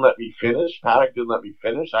he didn't let me finish. Paddock didn't let me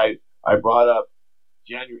finish. I brought up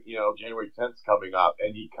January 10th coming up,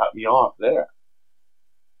 and he cut me off there.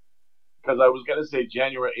 Because I was going to say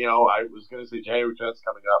January 10th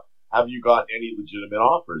coming up. Have you got any legitimate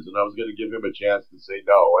offers? And I was going to give him a chance to say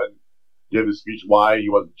no and give his speech why he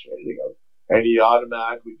wasn't trading him. And he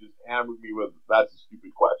automatically just hammered me with, that's a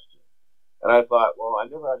stupid question. And I thought, well, I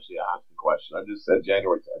never actually asked the question. I just said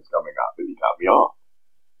January 10th coming up, and he cut me off.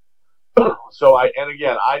 So I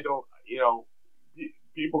don't,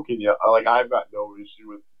 people can yell. Like, I've got no issue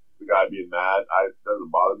with the guy being mad. It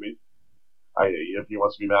doesn't bother me. If he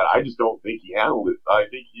wants to be mad, I just don't think he handled it. I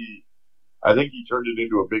think he turned it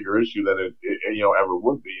into a bigger issue than it ever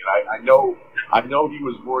would be. And I know he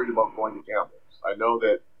was worried about going to Kamloops. I know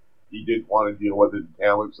that he didn't want to deal with it in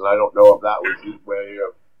Kamloops, and I don't know if that was his way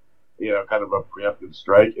of, kind of a preemptive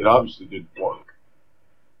strike. It obviously didn't work.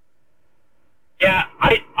 Yeah,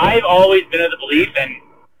 I've always been of the belief, and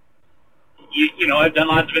I've done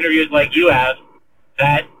lots of interviews like you have,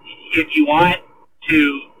 that if you want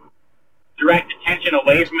to direct attention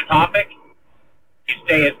away from a topic, you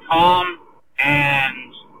stay as calm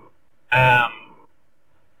and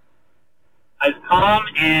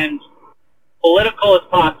political as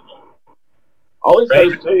possible. All he's got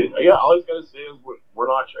to say is we're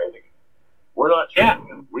not trading. We're not trading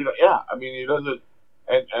him. We don't. Yeah, I mean, he doesn't.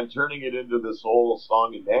 And turning it into this whole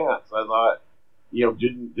song and dance, I thought,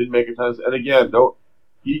 didn't make a ton of sense. And again,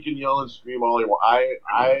 he can yell and scream all he wants.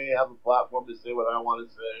 I have a platform to say what I want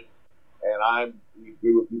to say, and I'm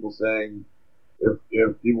good with people saying if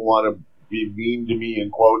people want to be mean to me in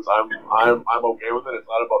quotes, I'm okay with it. It's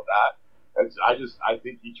not about that. And I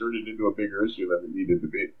think he turned it into a bigger issue than it needed to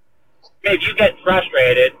be. If you get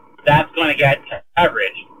frustrated, that's going to get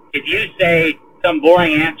coverage. If you say some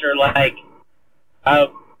boring answer like,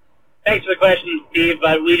 thanks for the question, Steve,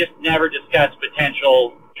 but we just never discuss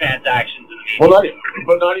potential transactions in the media.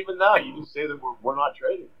 But not even that. You just say that we're not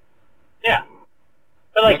trading. Yeah.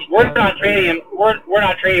 But we're not trading him. We're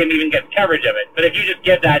not trading him even gets coverage of it. But if you just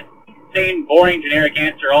give that same boring generic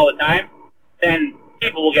answer all the time, then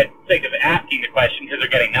people will get sick of asking the question because they're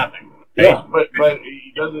getting nothing. Yeah, but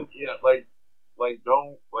he doesn't. Yeah,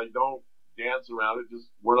 don't dance around it. Just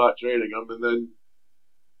we're not trading him, and then,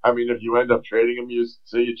 I mean, if you end up trading him, you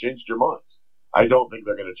say you changed your mind. I don't think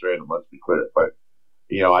they're going to trade him. Let's be clear, but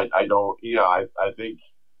I don't. I think.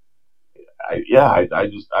 And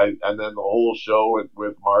then the whole show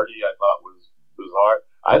with Marty, I thought was bizarre.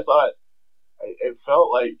 I thought it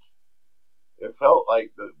felt like the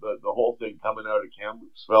whole thing coming out of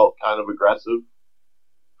Kamloops felt kind of aggressive.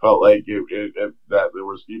 Felt like that there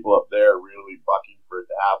was people up there really bucking for it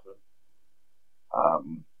to happen.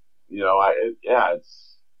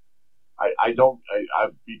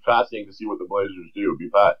 I'd be fascinating to see what the Blazers do.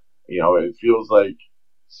 It feels like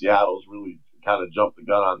Seattle's really kind of jumped the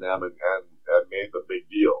gun on them and made the big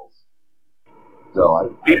deals. So I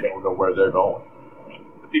don't know where they're going.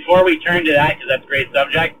 Before we turn to that, because that's a great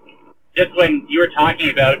subject, just when you were talking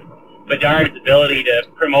about Bedard's ability to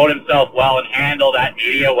promote himself well and handle that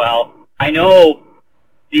media well, I know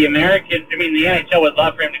the NHL would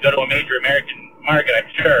love for him to go to a major American market, I'm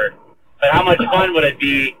sure. But how much fun would it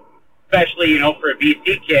be, especially, for a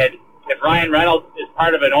BC kid, if Ryan Reynolds is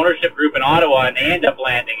part of an ownership group in Ottawa and they end up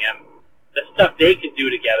landing him? The stuff they could do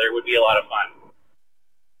together would be a lot of fun.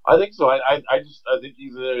 I think so. I think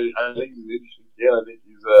he's an interesting kid. I think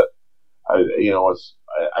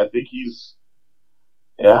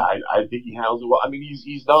I think he handles it well. I mean,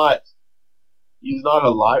 he's not a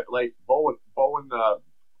live, like Bowen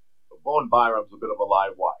Byram's a bit of a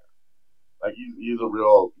live wire. Like he's a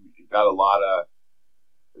real, got a lot of,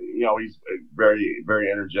 he's very,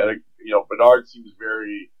 very energetic. Bedard seems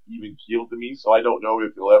very even keeled to me, so I don't know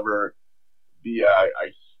if he'll ever be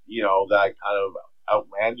that kind of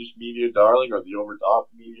outlandish media darling or the overtop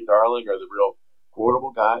media darling or the real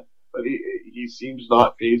quotable guy. But he seems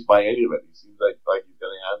not fazed by any of it. He seems like he's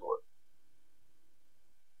going to handle it.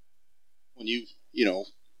 When you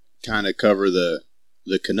kind of cover the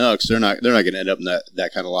Canucks, they're not going to end up in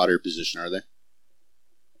that kind of lottery position, are they?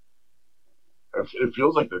 It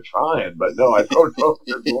feels like they're trying, but no, I don't know if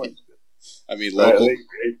they're going to. I mean, local.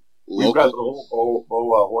 We've got the whole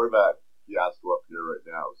Bo Horvat fiasco up here right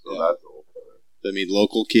now, so that's the whole thing. I mean,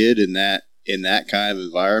 local kid in that kind of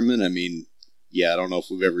environment. I mean, I don't know if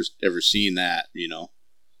we've ever seen that.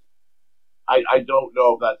 I don't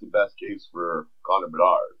know if that's the best case for Connor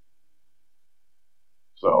Bedard.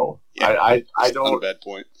 So I don't. Not a bad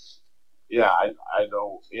point. Yeah, I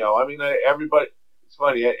don't. Everybody. It's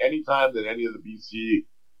funny. Anytime that any of the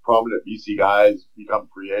prominent BC guys become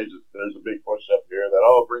free agents, there's a big push up here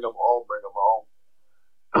that bring them home.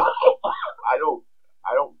 I don't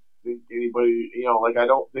think anybody. I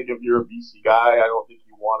don't think if you're a BC guy, I don't think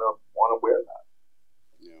you want to wear that.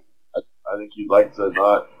 Yeah. I think you'd like to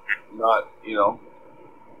not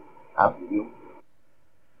have to do.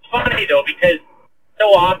 It's funny though, because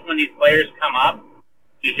so often when these players come up,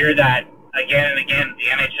 you hear that again and again. The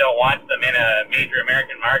NHL wants them in a major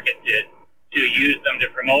American market to use them to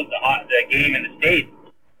promote the game in the States.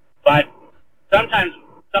 But sometimes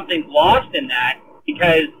something's lost in that,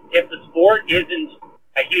 because if the sport isn't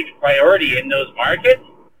a huge priority in those markets,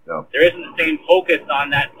 there isn't the same focus on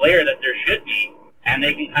that player that there should be, and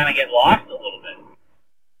they can kind of get lost a little bit.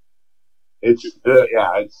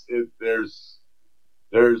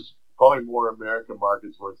 There's probably more American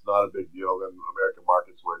markets where it's not a big deal than American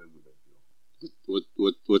markets where it is a big deal.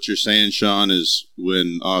 What you're saying, Sean, is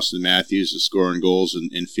when Austin Matthews is scoring goals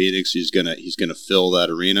in Phoenix, he's gonna fill that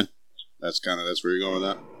arena. That's where you're going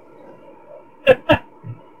with that.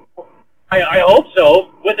 I hope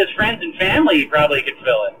so. With his friends and family, he probably could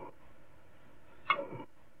fill it.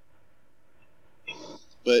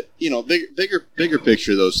 But bigger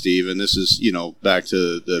picture though, Steve, and this is back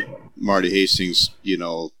to the Marty Hastings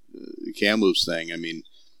Kamloops thing. I mean,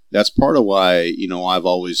 that's part of why I've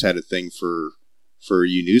always had a thing for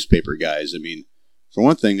you newspaper guys. I mean, for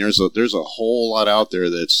one thing, there's a whole lot out there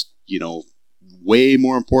that's way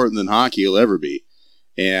more important than hockey will ever be,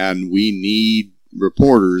 and we need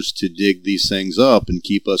reporters to dig these things up and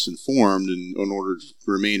keep us informed, and in order to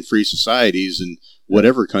remain free societies in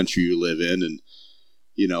whatever country you live in, and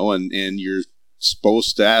and you're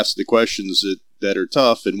supposed to ask the questions that are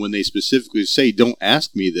tough. And when they specifically say, "Don't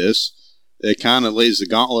ask me this," it kind of lays the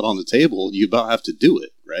gauntlet on the table. You about have to do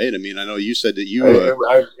it, right? I mean, I know you said that you it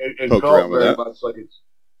poked felt around with very that. much like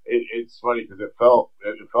it's funny because it felt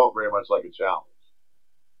very much like a challenge.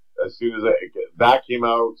 As soon as that came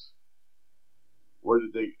out, where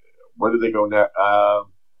did they go next? I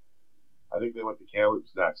think they went to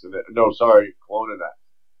Kamloops next, Kelowna next.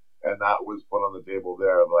 And that was put on the table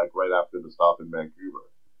there, right after the stop in Vancouver.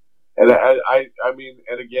 And I mean,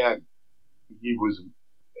 and again, he was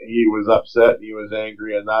upset, and he was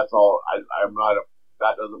angry, and that's all.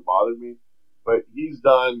 That doesn't bother me. But he's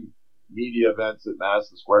done media events at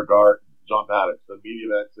Madison Square Garden. John Paddock's done media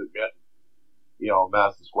events at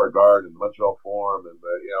Madison Square Garden, and the Montreal Forum, and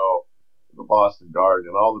the Boston Garden,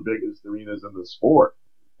 and all the biggest arenas in the sport.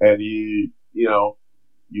 And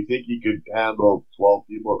you think he could handle 12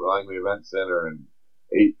 people at the Langley Event Center and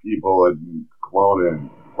 8 people in Kelowna and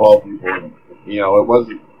 12 people, and it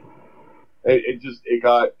wasn't.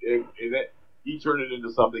 He turned it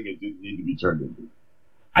into something it didn't need to be turned into.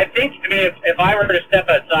 I think, if I were to step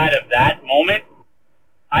outside of that moment,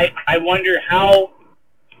 I wonder how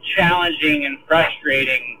challenging and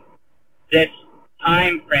frustrating this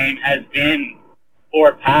time frame has been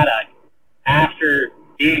for Paddock after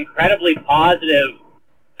the incredibly positive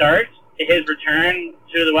start to his return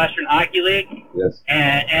to the Western Hockey League. Yes.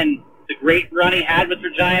 And the great run he had with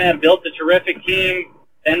Regina, built a terrific team,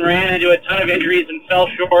 then ran into a ton of injuries and fell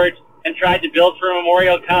short, and tried to build for a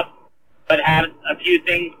Memorial Cup, but had a few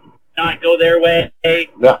things not go their way.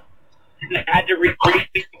 Yeah. Had to rebuild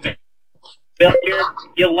here.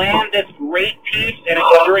 You land this great piece, and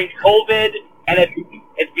it's during COVID, and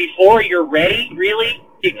it's before you're ready, really.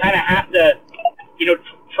 You kind of have to,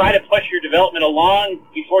 try to push your development along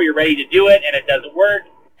before you're ready to do it, and it doesn't work.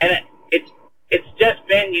 And it's just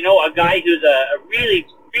been, a guy who's a really,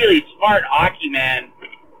 really smart hockey man,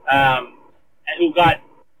 and who got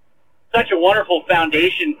such a wonderful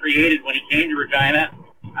foundation created when he came to Regina.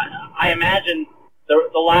 I imagine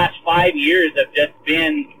the last 5 years have just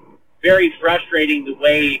been very frustrating the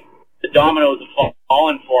way the dominoes have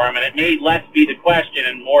fallen for him, and it may less be the question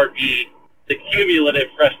and more be the cumulative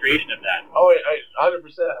frustration of that. Oh, 100%.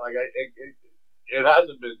 Like it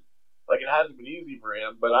hasn't been easy for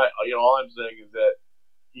him. But all I'm saying is that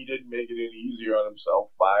he didn't make it any easier on himself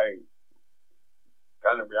by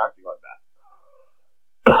kind of reacting like that.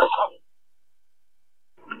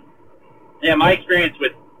 Yeah, my experience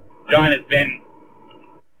with John has been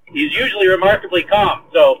he's usually remarkably calm.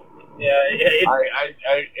 So yeah,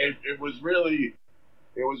 it was really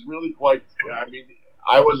quite. I mean,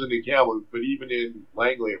 I wasn't in Kamloops, but even in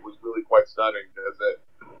Langley, it was really quite stunning because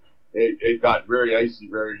it got very icy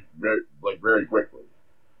very quickly.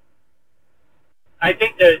 I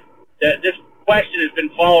think that this question has been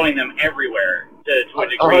following them everywhere to a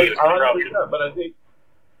degree.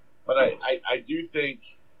 But I do think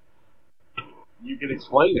you can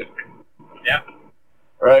explain it. Yeah.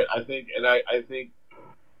 Right. I think at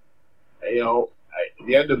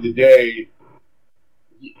the end of the day,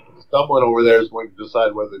 someone over there is going to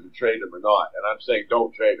decide whether to trade him or not. And I'm saying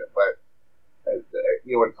don't trade him, but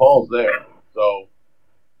it falls there. So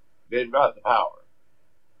they've got the power.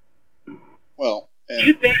 Well, do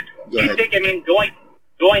you think? I mean,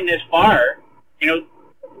 going this far,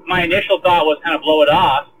 my initial thought was kind of blow it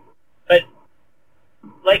off, but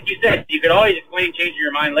like you said, you could always explain changing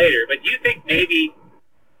your mind later. But do you think maybe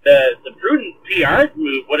the prudent PR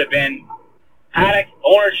move would have been Paddock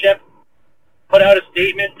ownership put out a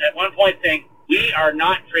statement at one point saying we are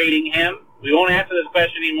not trading him. We won't answer this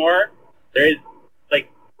question anymore. He's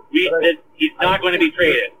not going to be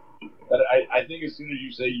traded. But I think as soon as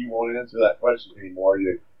you say you won't answer that question anymore,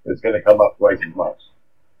 it's going to come up twice as much.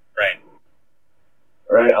 Right.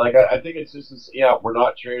 Right. Like I think it's just we're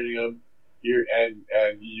not trading him here, and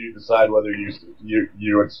you decide whether you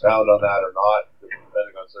expound on that or not,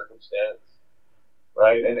 depending on circumstance.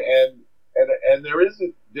 Right. And there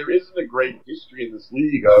isn't a great history in this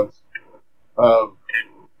league of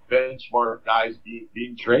benchmark guys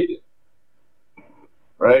being traded.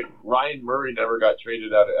 Right? Ryan Murray never got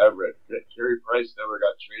traded out of Everett. Carey Price never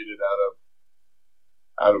got traded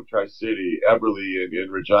out of Tri-City. Eberle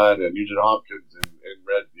in Regina, Nugent Hopkins in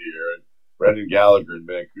Red Deer, and Brendan Gallagher in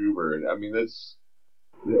Vancouver. And I mean, there's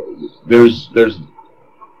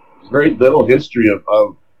very little history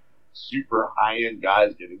of super high-end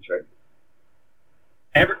guys getting traded.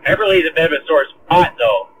 Eberle is a bit of a sore spot,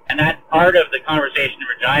 though, and that's part of the conversation in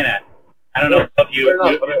Regina. I don't know if you've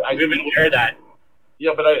been aware of that.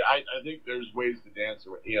 Yeah, but I think there's ways to dance.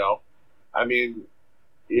 I mean,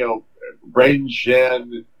 Braden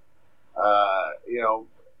Shen. I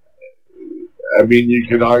mean, you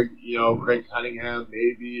could argue, Craig Cunningham,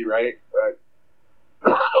 maybe, right? But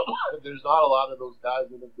there's not a lot of those guys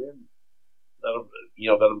that have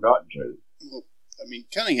gotten traded. Well, I mean,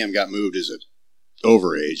 Cunningham got moved as a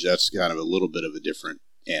overage. That's kind of a little bit of a different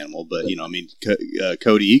animal. But I mean,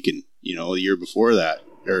 Cody Eakin, the year before that,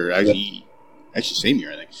 or actually same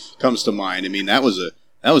year, I think, comes to mind. I mean, that was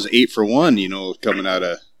 8 for 1, coming out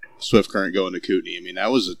of Swift Current going to Kootenay. I mean,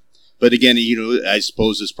 but again, I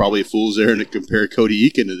suppose it's probably a fool's errand to compare Cody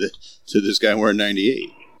Eakin to this guy wearing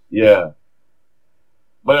 98. Yeah.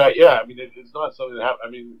 But I mean, it's not something that happened. I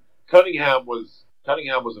mean, Cunningham was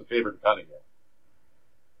a favorite of Cunningham.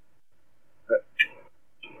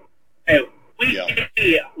 Hey, we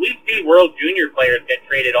see World Junior players get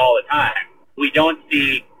traded all the time. We don't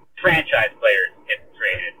see franchise players get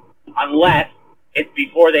traded unless it's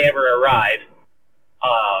before they ever arrive.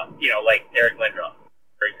 Like Derek Lindros,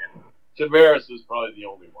 for example. Tavares is probably the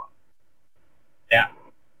only one. Yeah.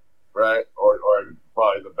 Right, or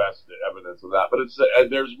probably the best evidence of that. But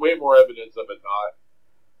there's way more evidence of it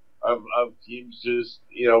not of teams just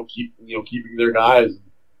keeping their guys,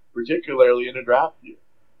 particularly in a draft year.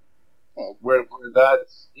 Well, where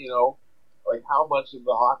that's like how much of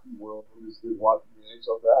the hockey world is watching the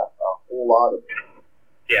NHL draft? A whole lot of it.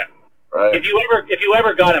 Yeah. Right. If you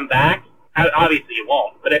ever got him back, obviously you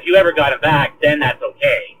won't. But if you ever got him back, then that's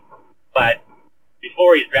okay. But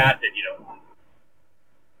before he's drafted,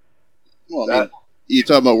 Well, I mean, you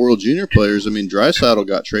talk about World Junior players. I mean, Draisaitl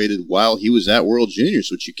got traded while he was at World Juniors,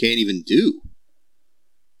 which you can't even do.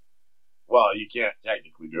 Well, you can't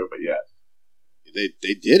technically do it, but yes.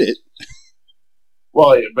 They did it.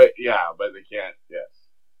 Well, but they can't. Yes.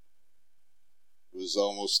 It was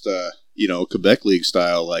almost, Quebec League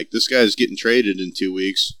style. Like, this guy's getting traded in 2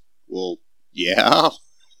 weeks. Well, yeah.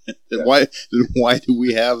 Then why do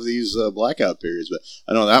we have these blackout periods? But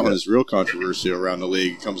I know that one is real controversial around the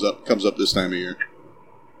league. It comes up this time of year.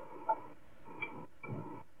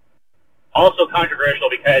 Also controversial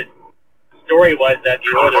because the story was that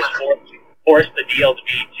the Oilers force the deal to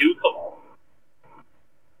be to Cologne.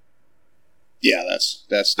 Yeah,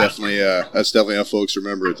 that's definitely how folks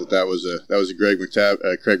remember it. That was a Craig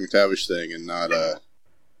McTavish thing, and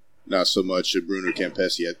not so much a Bruno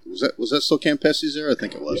Campesi. Was that still Campesi's era? I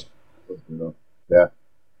think it was. Yeah.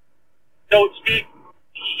 So, Steve,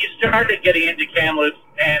 you started getting into Kamloops,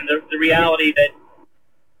 and the reality that,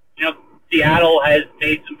 Seattle has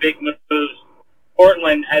made some big moves.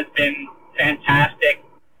 Portland has been fantastic.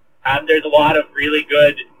 There's a lot of really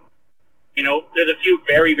good, there's a few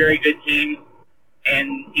very, very good teams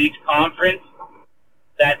in each conference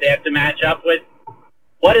that they have to match up with.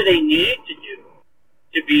 What do they need to do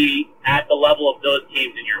to be at the level of those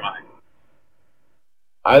teams in your mind?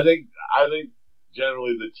 I think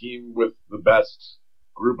generally the team with the best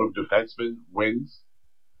group of defensemen wins.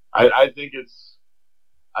 I think it's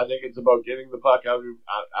about getting the puck out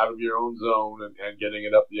of your own zone and getting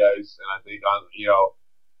it up the ice. And I think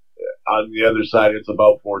on the other side, it's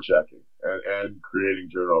about forechecking and creating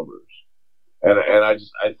turnovers. And I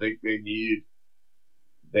think they need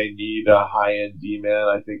a high end D-man.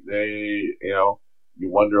 I think you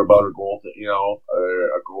wonder about a goal, a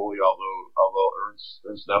goalie, although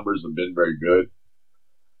Ernst's numbers have been very good.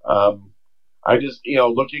 I just,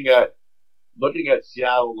 looking at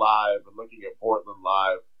Seattle live and looking at Portland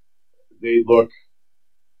live, they look,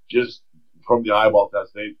 just from the eyeball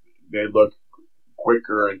test, they look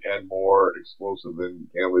quicker and more explosive than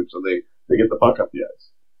Kamloops, so they get the puck up the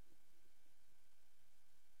ice.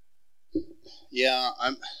 Yeah,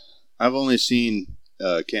 I've only seen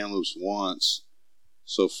Kamloops once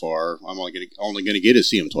so far. I'm only gonna get to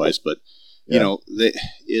see them twice, but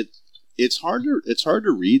it's hard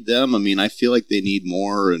to read them. I mean, I feel like they need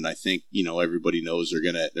more, and I think everybody knows they're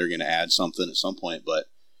gonna add something at some point. But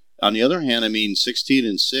on the other hand, I mean,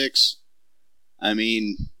 16-6. I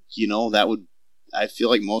mean, that would, I feel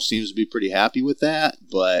like most teams would be pretty happy with that.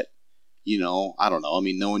 But I don't know. I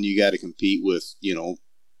mean, knowing you got to compete with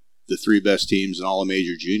the three best teams in all of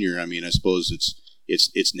Major Junior, I mean, I suppose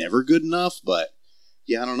it's never good enough. But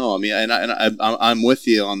yeah, I don't know. I mean, and I'm with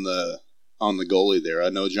you on the goalie there. I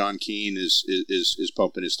know John Keane is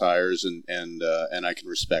pumping his tires, and I can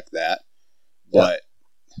respect that. But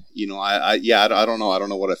I don't know. I don't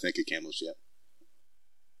know what I think of Kamloops yet.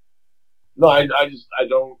 No, I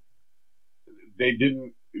don't. They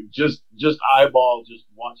didn't just eyeball just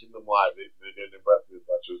watching them live. They didn't impress me as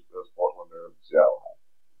much as Portland or Seattle.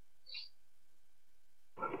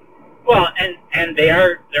 Well, and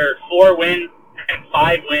they're 4 wins and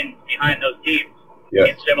 5 wins behind those teams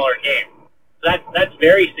in similar games. So that's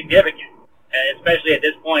very significant, especially at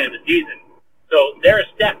this point of the season. So they're a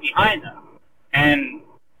step behind them, and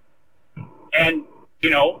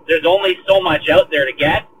there's only so much out there to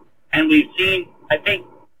get, and we've seen, I think,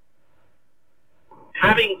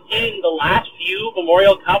 having seen the last few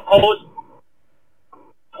Memorial Cup hosts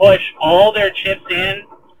push all their chips in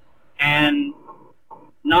and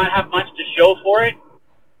not have much to show for it,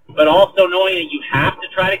 but also knowing that you have to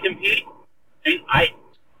try to compete. I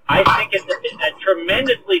think it's a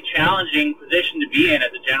tremendously challenging position to be in as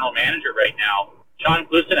a general manager right now. Sean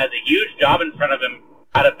Clouston has a huge job in front of him,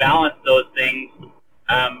 how to balance those things,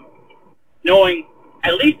 knowing,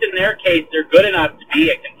 at least in their case, they're good enough to be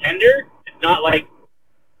a contender. It's not like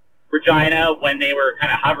Regina when they were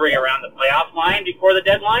kind of hovering around the playoff line before the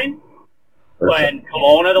deadline, and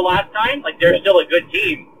Kelowna the last time. Like, they're still a good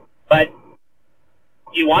team, but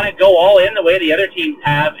you want to go all in the way the other teams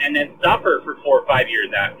have and then suffer for 4 or 5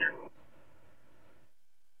 years after.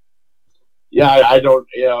 Yeah, I don't.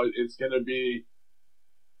 It's gonna be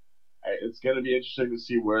interesting to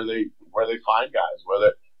see where they find guys.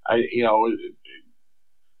 Whether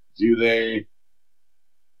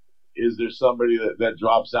is there somebody that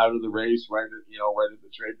drops out of the race right at the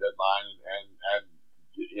trade deadline and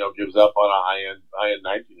gives up on a high end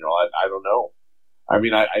 19-year-old? I don't know. I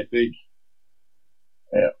mean, I think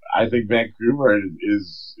Vancouver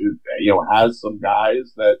is has some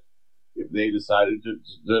guys that if they decided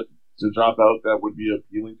to drop out, that would be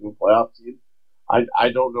appealing to a playoff team.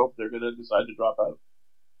 I don't know if they're going to decide to drop out.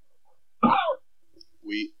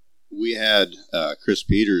 We had Chris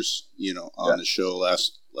Peters, on the show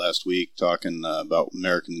last week talking about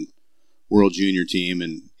American World Junior Team,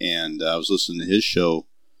 and I was listening to his show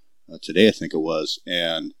today, I think it was,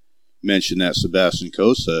 and mentioned that Sebastian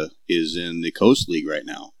Cossa is in the Coast League right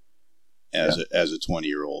now as a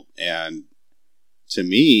 20-year-old, and to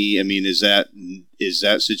me, I mean, is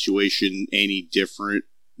that situation any different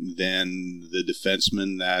than the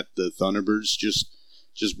defenseman that the Thunderbirds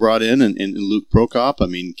just brought in and Luke Prokop? I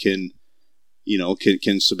mean, can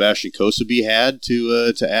can Sebastian Cossa be had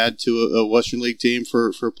to add to a Western League team for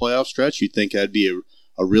a playoff stretch? You'd think that'd be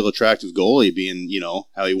a real attractive goalie, being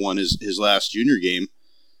how he won his last junior game,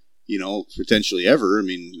 potentially ever. I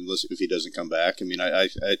mean, unless if he doesn't come back. I mean, I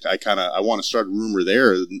want to start a rumor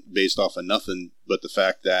there based off of nothing but the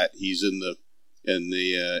fact that he's in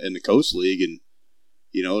the Coast League, and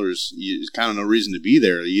there's kind of no reason to be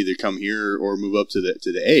there. You either come here or move up to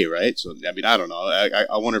the A, right? So I mean, I don't know.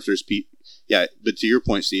 I wonder if there's but to your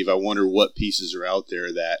point, Steve, I wonder what pieces are out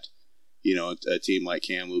there that a team like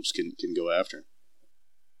Kamloops can go after.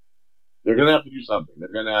 They're going to have to do something.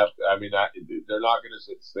 They're going to have to. I mean, they're not going to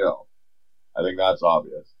sit still. I think that's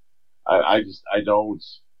obvious. I don't.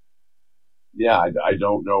 Yeah, I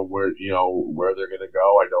don't know where they're going to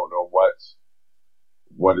go. I don't know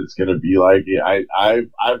what it's going to be like.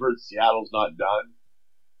 I've heard Seattle's not done.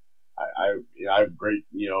 I've great.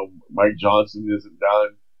 Mike Johnson isn't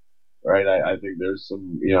done. Right. I think there's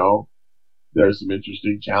some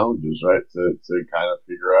interesting challenges, right, to kind of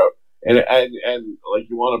figure out and like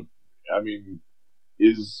you want to. I mean,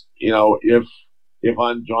 if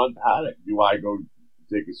I'm John Paddock, do I go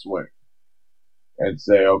take a swing and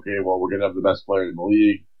say, okay, well, we're gonna have the best player in the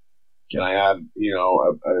league? Can I add,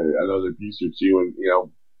 another piece or two, and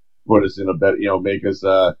put us in a bet, make us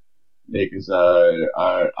a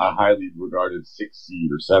highly regarded 6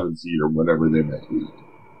 seed or 7 seed or whatever they may be.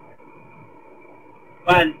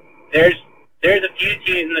 But there's a few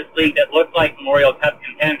teams in this league that look like Memorial Cup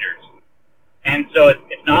contenders. And so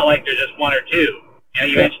it's not like there's just one or two.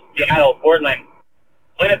 You mentioned Seattle, Portland.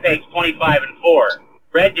 Winnipeg's 25-4.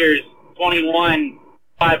 Red Deer's 21,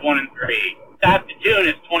 5-1-3. Saskatoon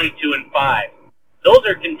is 22-5. Those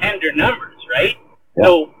are contender numbers, right? Yeah.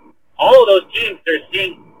 So all of those teams are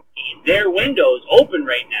seeing their windows open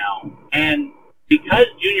right now. And because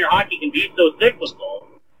junior hockey can be so cyclical,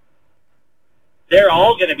 they're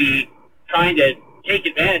all going to be trying to take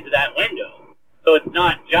advantage of that window. So it's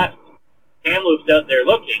not just Kamloops out there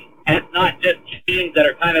looking, and it's not just teams that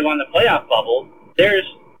are kind of on the playoff bubble. There's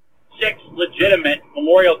 6 legitimate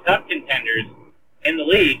Memorial Cup contenders in the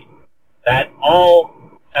league that all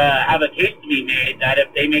have a case to be made that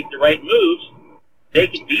if they make the right moves, they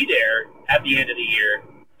could be there at the end of the year.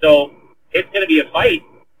 So it's going to be a fight,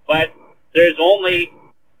 but there's only,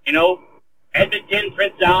 Edmonton,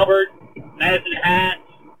 Prince Albert, Medicine Hat,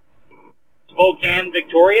 Spokane,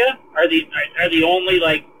 Victoria are the only,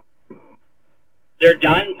 they're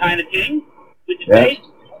done kind of team, would you say?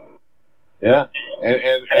 Yeah,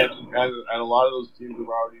 and a lot of those teams have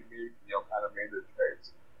already made their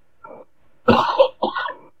trades.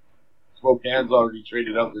 Spokane's already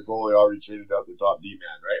traded out their goalie, already traded out their top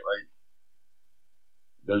D-man, right? Like,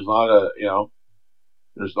 there's not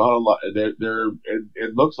a lot.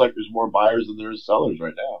 It looks like there's more buyers than there is sellers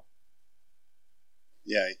right now.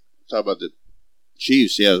 Yeah, talk about the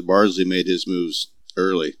Chiefs. Yeah, Barsley made his moves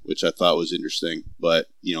early, which I thought was interesting. But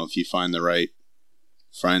if you find the right,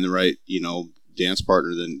 dance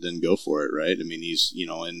partner, then go for it, right? I mean, he's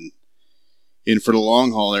in for the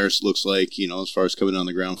long haul. There looks like as far as coming on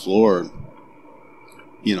the ground floor,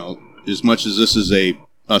 as much as this is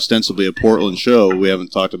ostensibly a Portland show, we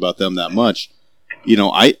haven't talked about them that much.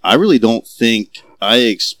 I really don't think I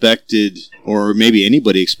expected, or maybe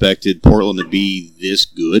anybody expected, Portland to be this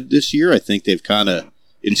good this year. I think they've kind of,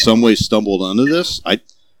 in some ways, stumbled onto this.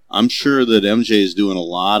 I'm sure that MJ is doing a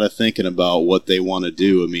lot of thinking about what they want to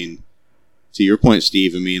do. I mean, to your point,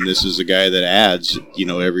 Steve, I mean, this is a guy that adds,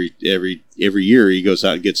 every year he goes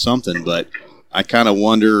out and gets something. But I kind of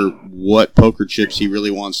wonder what poker chips he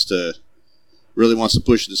really wants to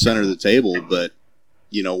push to the center of the table. But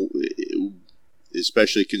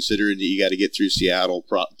especially considering that you got to get through Seattle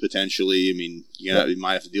potentially. I mean, you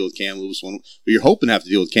might have to deal with Kamloops but you're hoping to have to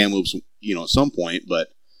deal with Kamloops, at some point, but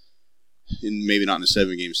maybe not in a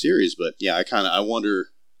 7-game series. But yeah, I wonder.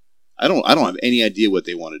 I don't have any idea what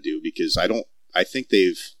they want to do, because I think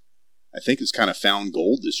it's kind of found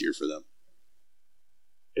gold this year for them.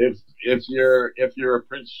 If you're a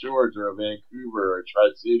Prince George or a Vancouver or a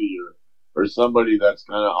Tri-City or somebody that's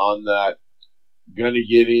kind of on that, gonna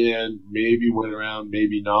get in, maybe win around,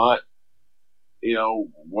 maybe not.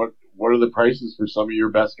 What are the prices for some of your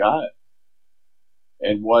best guys?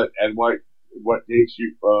 And what takes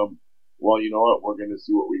you from, well, you know what, we're gonna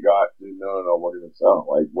see what we got, to no, we're gonna sell.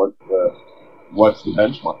 Like, what's the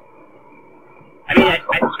benchmark? I mean,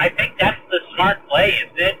 I think that's the smart play,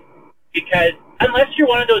 isn't it? Because unless you're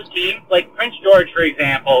one of those teams like Prince George, for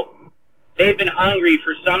example, they've been hungry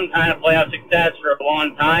for some kind of playoff success for a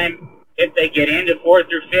long time. If they get into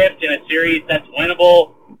 4th or 5th in a series that's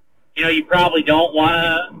winnable, you probably don't want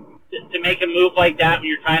to to make a move like that when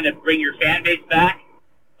you're trying to bring your fan base back.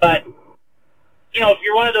 But, you know, if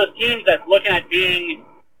you're one of those teams that's looking at being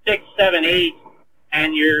 6, 7, 8,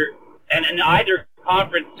 and in either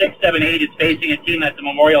conference 6, 7, 8 is facing a team that's a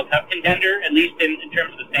Memorial Cup contender, at least in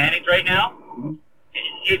terms of the standings right now.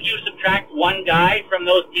 If you subtract one guy from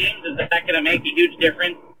those teams, is that going to make a huge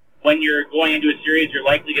difference when you're going into a series you're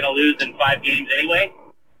likely going to lose in 5 games anyway?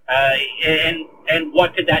 And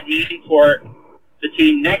what could that mean for the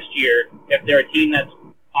team next year if they're a team that's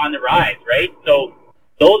on the rise, right? So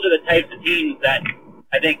those are the types of teams that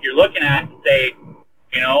I think you're looking at and say,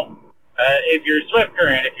 you know, if you're Swift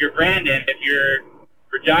Current, if you're Brandon, if you're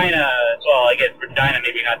Regina, well, I guess Regina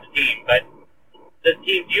maybe not the team, but the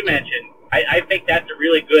teams you mentioned, I think that's a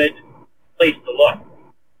really good place to look.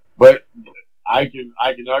 But I can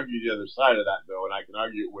argue the other side of that, though, and I can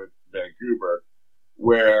argue it with Vancouver,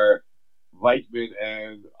 where Vikman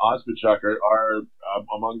and Ospachuk are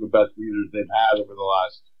among the best leaders they've had over the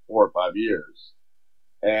last 4 or 5 years.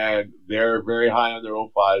 And they're very high on their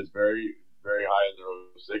 05s, very, very high on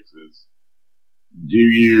their 06s. Do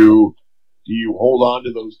you hold on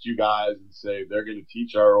to those two guys and say they're going to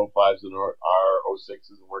teach our 05s and our 06s,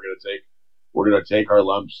 and we're going to take our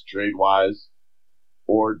lumps trade wise,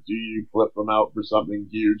 or do you flip them out for something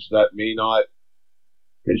huge that may not,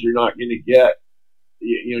 because you're not going to get,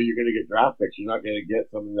 you know, you're going to get draft picks. You're not going to get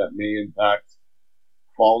something that may in fact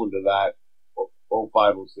fall into that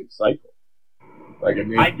 05, 06 cycle. Like it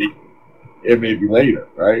may be later,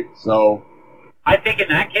 right? So I think in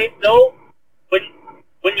that case, though,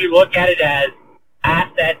 when you look at it as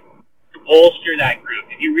assets to bolster that group,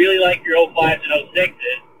 if you really like your 05s and 06s,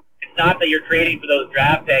 it's not that you're trading for those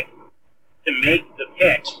draft picks to make the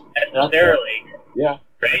pick necessarily. Yeah.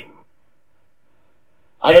 Right?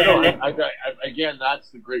 I don't know. Again,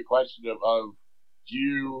 that's the great question of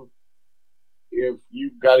if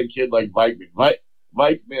you've got a kid like Vikman.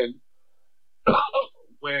 Vikman,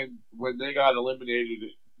 when they got eliminated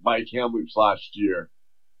by Kamloops last year,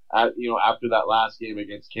 after that last game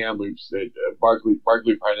against Kamloops, Barclay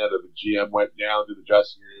Pinetta, the GM, went down to the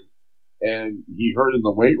dressing room, and he heard in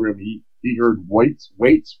the weight room, he heard weights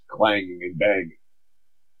clanging and banging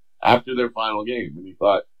after their final game, and he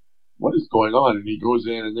thought, what is going on? And he goes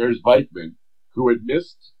in, and there's Vikman, who had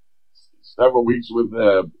missed several weeks with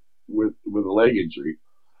a leg injury.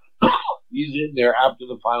 He's in there after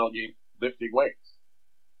the final game lifting weights,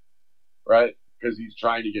 right? Because he's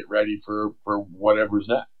trying to get ready for whatever's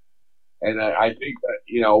next. And I think that,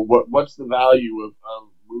 what's the value of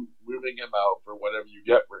moving him out for whatever you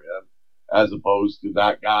get for him, as opposed to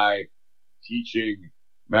that guy teaching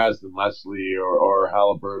Masden Leslie or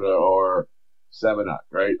Haliburton or Semenuk,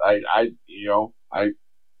 right?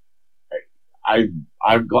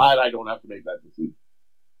 I'm glad I don't have to make that decision.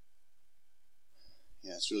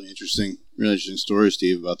 Yeah, it's really interesting story,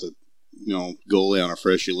 Steve, about the goalie on a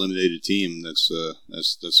freshly eliminated team. That's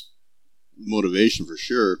motivation for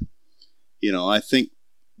sure. I think,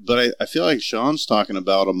 but I feel like Sean's talking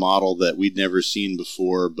about a model that we'd never seen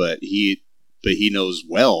before, but he knows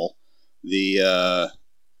well. The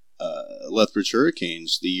Lethbridge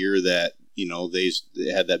Hurricanes, the year that they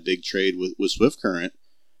had that big trade with Swift Current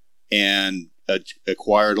and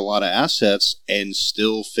acquired a lot of assets and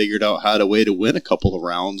still figured out how to win a couple of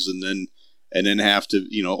rounds and then have to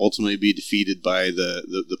ultimately be defeated by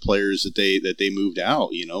the players that they moved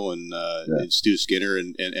out, and Stu Skinner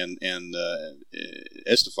and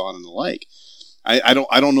Estefan and the like. I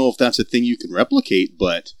don't know if that's a thing you can replicate,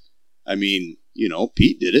 but I mean,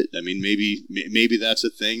 Pete did it. I mean, maybe that's a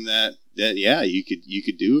thing that you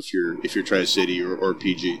could do if you're Tri-City or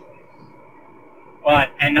PG. Well,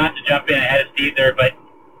 and not to jump in ahead of Steve there, but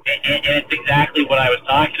and it's exactly what I was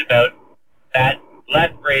talking about. That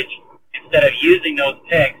Lethbridge, instead of using those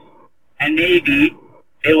picks, and maybe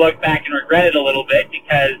they look back and regret it a little bit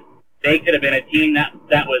because they could have been a team that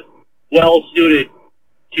was well suited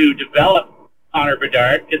to develop Connor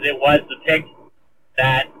Bedard, because it was the pick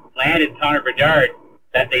that landed Connor Bedard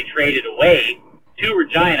that they traded away to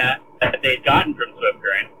Regina that they had gotten from Swift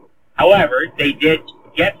Current. However, they did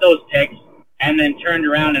get those picks and then turned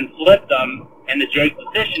around and flipped them in the Jake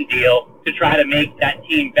Position deal to try to make that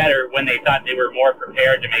team better when they thought they were more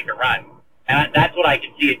prepared to make a run. And that's what I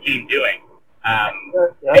could see a team doing.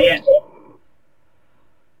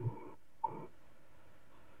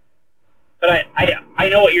 But I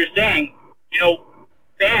know what you're saying.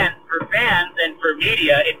 For fans and for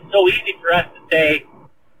media, it's so easy for us to say,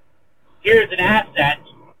 here's an asset,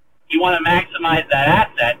 you want to maximize that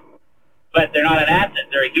asset, but they're not an asset,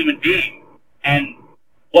 they're a human being. And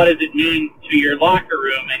what does it mean to your locker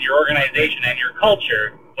room and your organization and your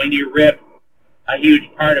culture when you rip a huge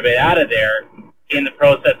part of it out of there in the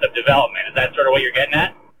process of development. Is that sort of what you're getting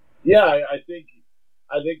at? Yeah, I think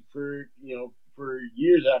for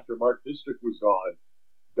years after Mark Fistrick was gone,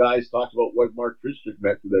 guys talked about what Mark Fistrick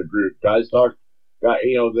meant to their group. The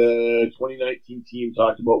 2019 team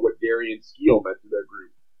talked about what Darian Skeel meant to their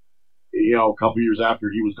group. A couple years after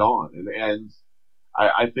he was gone, and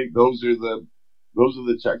I think those are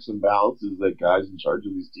the checks and balances that guys in charge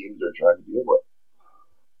of these teams are trying to deal with.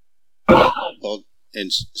 Well,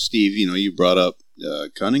 and Steve, you brought up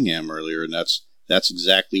Cunningham earlier, and that's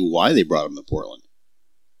exactly why they brought him to Portland.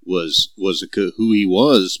 Was who he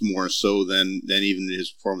was more so than even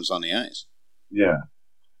his performance on the ice. Yeah.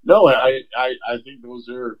 No, I think those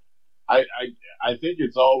are. I think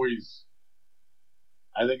it's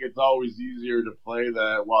always easier to play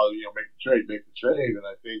that. Well, make the trade, and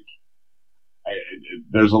I think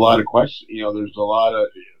there's a lot of questions. There's a lot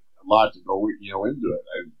to go into it.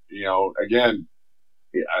 And again,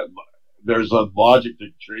 there's a logic to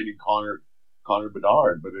trading Connor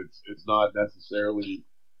Bedard, but it's not necessarily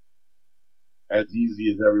as easy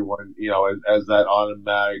as everyone as that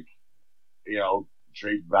automatic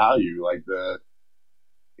trade value, like the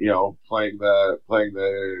playing the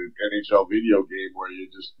NHL video game where you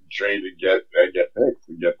just trade and get picks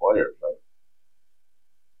and get players, right?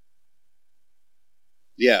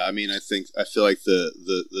 Yeah, I feel like the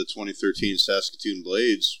 2013 Saskatoon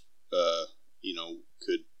Blades,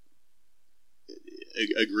 could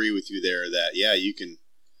agree with you there that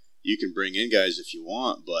you can bring in guys if you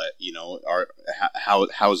want, but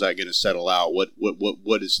how is that going to settle out? What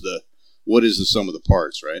is the sum of the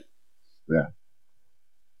parts, right? Yeah.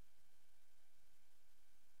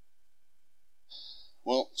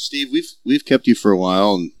 Well, Steve, we've kept you for a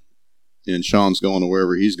while, and Sean's going to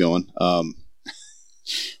wherever he's going. Do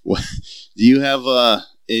you have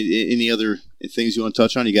any other things you want to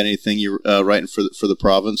touch on? You got anything you're writing for the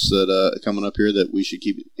province that coming up here that we should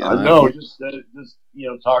keep? No, just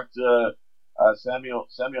talk to Samuel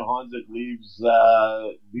Honzek leaves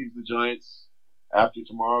the Giants after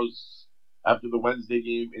the Wednesday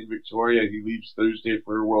game in Victoria. He leaves Thursday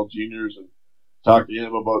for World Juniors, and talk to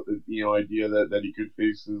him about the idea that he could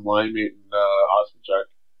face his line mate in Ospachuk,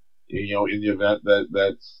 in the event that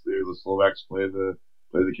the Slovaks play the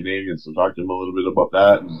Canadians. So talk to him a little bit about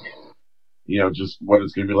that, and just what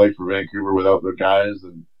it's going to be like for Vancouver without their guys,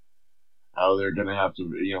 and how they're going to have to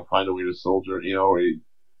find a way to soldier.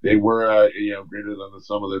 They were greater than the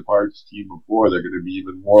sum of their parts team before. They're going to be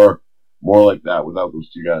even more like that without those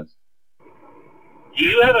two guys. Do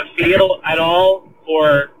you have a feel at all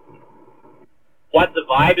for what the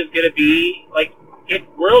vibe is going to be? Like, if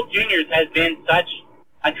World Juniors has been such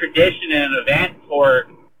a tradition and an event for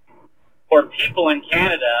people in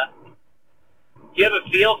Canada, do you have a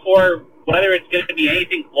feel for whether it's going to be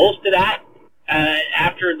anything close to that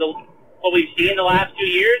after what we've seen the last 2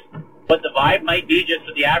 years? What the vibe might be just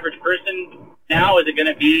for the average person now? Is it going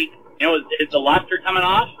to be, is the luster coming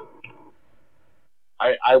off?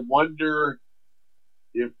 I wonder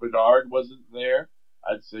if Bedard wasn't there,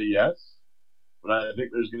 I'd say yes. But I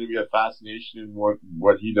think there's going to be a fascination in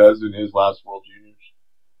what he does in his last World Juniors.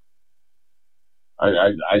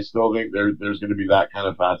 I still think there's going to be that kind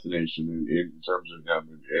of fascination in terms of him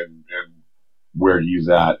and where he's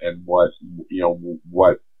at and what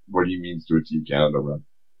he means to a Team Canada run.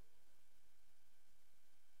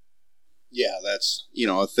 Yeah, that's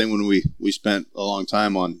a thing when we spent a long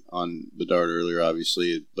time on Bedard earlier,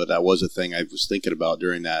 obviously, but that was a thing I was thinking about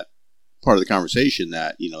during that part of the conversation,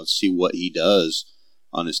 that see what he does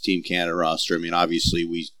on his Team Canada roster. I mean, obviously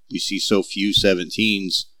we see so few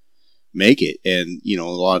 17s make it, and a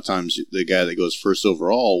lot of times the guy that goes first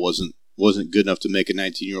overall wasn't good enough to make a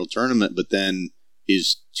 19-year-old tournament, but then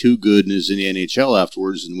is too good and is in the NHL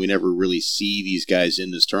afterwards, and we never really see these guys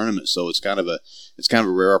in this tournament. So it's kind of a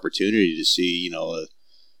rare opportunity to see a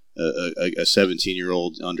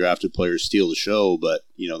 17-year-old undrafted player steal the show. But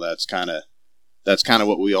that's kind of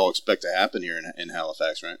what we all expect to happen here in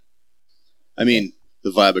Halifax, right? I mean,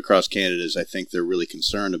 the vibe across Canada is I think they're really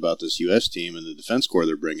concerned about this U.S. team and the defense core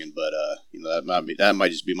they're bringing, but that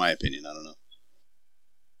might just be my opinion. I don't know.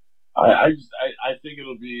 I think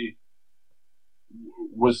it'll be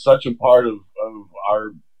was such a part of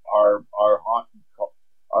our hockey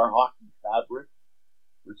fabric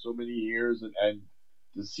for so many years, and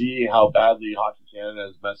to see how badly Hockey Canada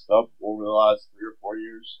has messed up over the last 3 or 4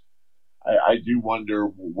 years, I do wonder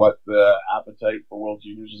what the appetite for World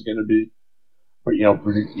Juniors is going to be. But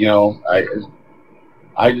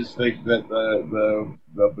I just think that the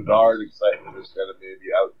Bedard excitement is going to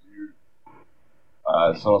maybe outdo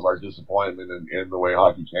some of our disappointment in the way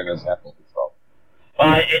Hockey Canada has handled itself.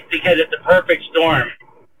 Well, it's because it's a perfect storm.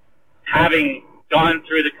 Having gone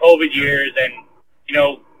through the COVID years and,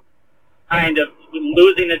 kind of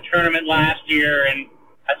losing the tournament last year and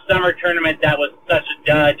a summer tournament that was such a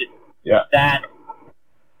dud. Yeah. That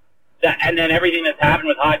and then everything that's happened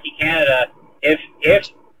with Hockey Canada, if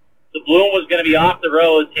the bloom was going to be off the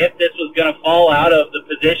rose, if this was going to fall out of the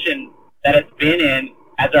position that it's been in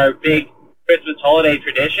as our big Christmas holiday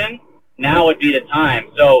tradition, now would be the time.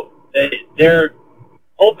 So they're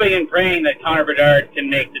hoping and praying that Connor Bedard can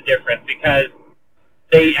make the difference because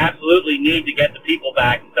they absolutely need to get the people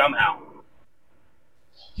back somehow.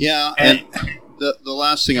 Yeah, and the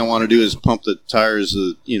last thing I want to do is pump the tires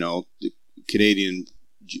of, the Canadian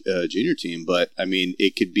junior team. But, I mean,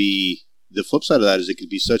 it could be – the flip side of that is it could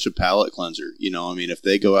be such a palate cleanser. If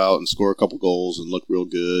they go out and score a couple goals and look real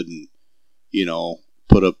good and,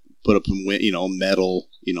 put up some medal,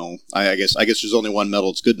 I guess there's only one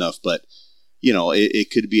medal that's good enough. But, it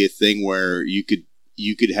could be a thing where you could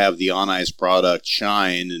have the on-ice product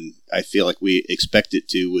shine, and I feel like we expect it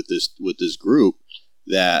to with this group.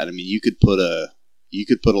 That you could put a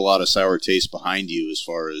lot of sour taste behind you as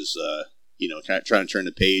far as trying to turn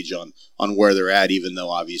the page on where they're at, even though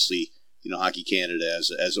obviously Hockey Canada as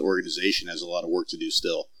an organization has a lot of work to do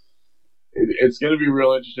still. It's going to be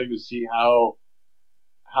real interesting to see how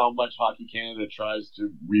much Hockey Canada tries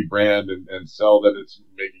to rebrand and sell that it's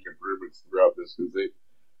making improvements throughout this, because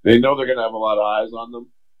they know they're going to have a lot of eyes on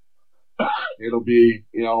them. It'll be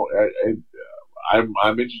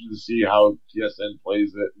I'm interested to see how TSN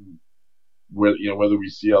plays it, and whether we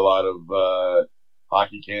see a lot of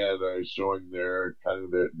Hockey Canada showing their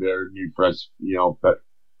new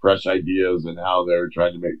fresh ideas and how they're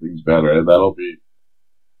trying to make things better. And that'll be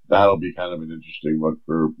kind of an interesting look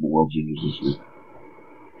for World Juniors this year.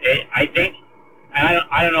 I think,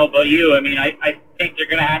 I don't know about you. I think they're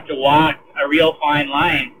going to have to walk a real fine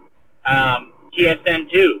line. TSN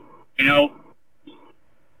too.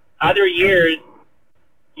 Other years,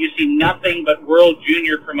 you see nothing but World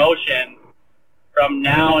Junior promotion from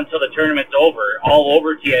now until the tournament's over, all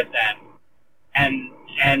over TSN. And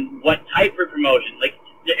what type of promotion? Like,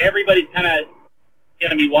 everybody's kind of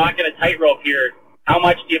going to be walking a tightrope here. How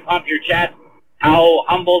much do you pump your chest? How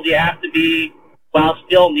humble do you have to be while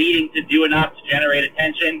still needing to do enough to generate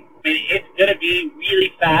attention? It's going to be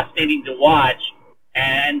really fascinating to watch,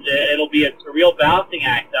 and it'll be a real balancing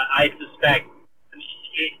act, I suspect.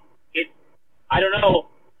 I don't know.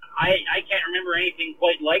 I can't remember anything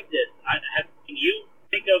quite like this. Can you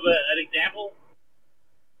think of an example?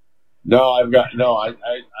 No, I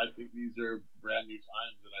think these are brand new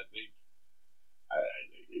times, and I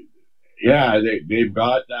think, they've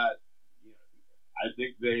got that. I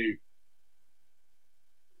think they'll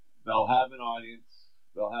have an audience.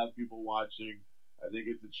 They'll have people watching. I think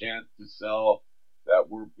it's a chance to sell that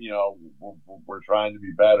we're trying to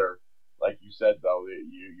be better. Like you said, though,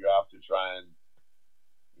 you have to try and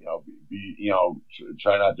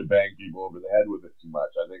try not to bang people over the head with it too much.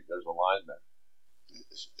 I think there's a line there.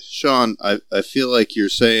 Sean, I feel like you're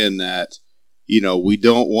saying that, we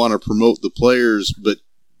don't want to promote the players but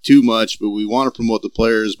too much, but we want to promote the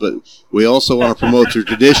players, but we also want to promote the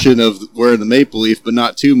tradition of wearing the maple leaf, but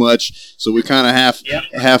not too much. So we kind of half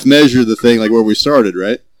measure the thing, like where we started,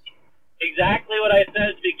 right? Exactly what I said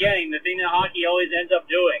at the beginning, the thing that hockey always ends up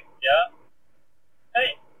doing. Yeah.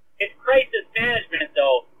 It's crisis management,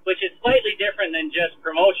 though, which is slightly different than just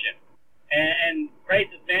promotion. And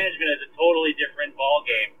crisis management is a totally different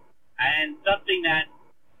ballgame. And something that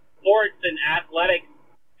sports and athletics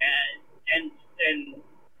and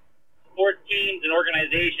sports teams and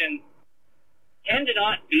organizations tend to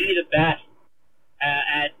not be the best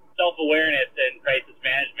at self-awareness and crisis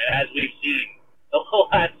management, as we've seen the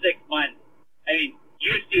last 6 months.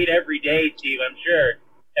 You see it every day, Steve, I'm sure.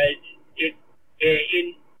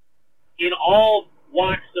 In all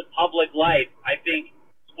walks of public life, I think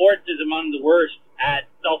sports is among the worst at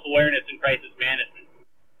self-awareness and crisis management.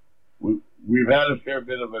 We've had a fair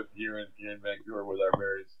bit of it here in Vancouver with our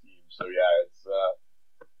various teams. So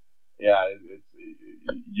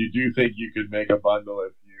you do think you could make a bundle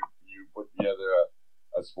if you put together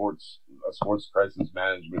a sports crisis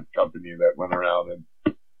management company that went around and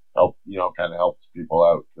helped people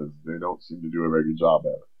out, because they don't seem to do a very good job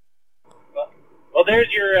at it. Well,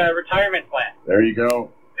 there's your retirement plan. There you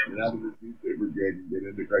go. Get out of this newspaper gig and get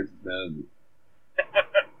into crisis management.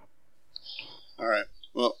 All right.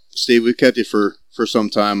 Well, Steve, we've kept you for some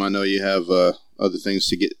time. I know you have other things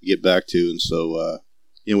to get back to, and so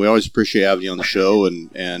we always appreciate having you on the show. And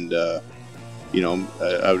I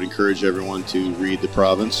would encourage everyone to read The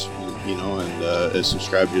Province, and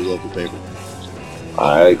subscribe to your local paper.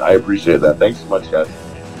 I appreciate that. Thanks so much, guys.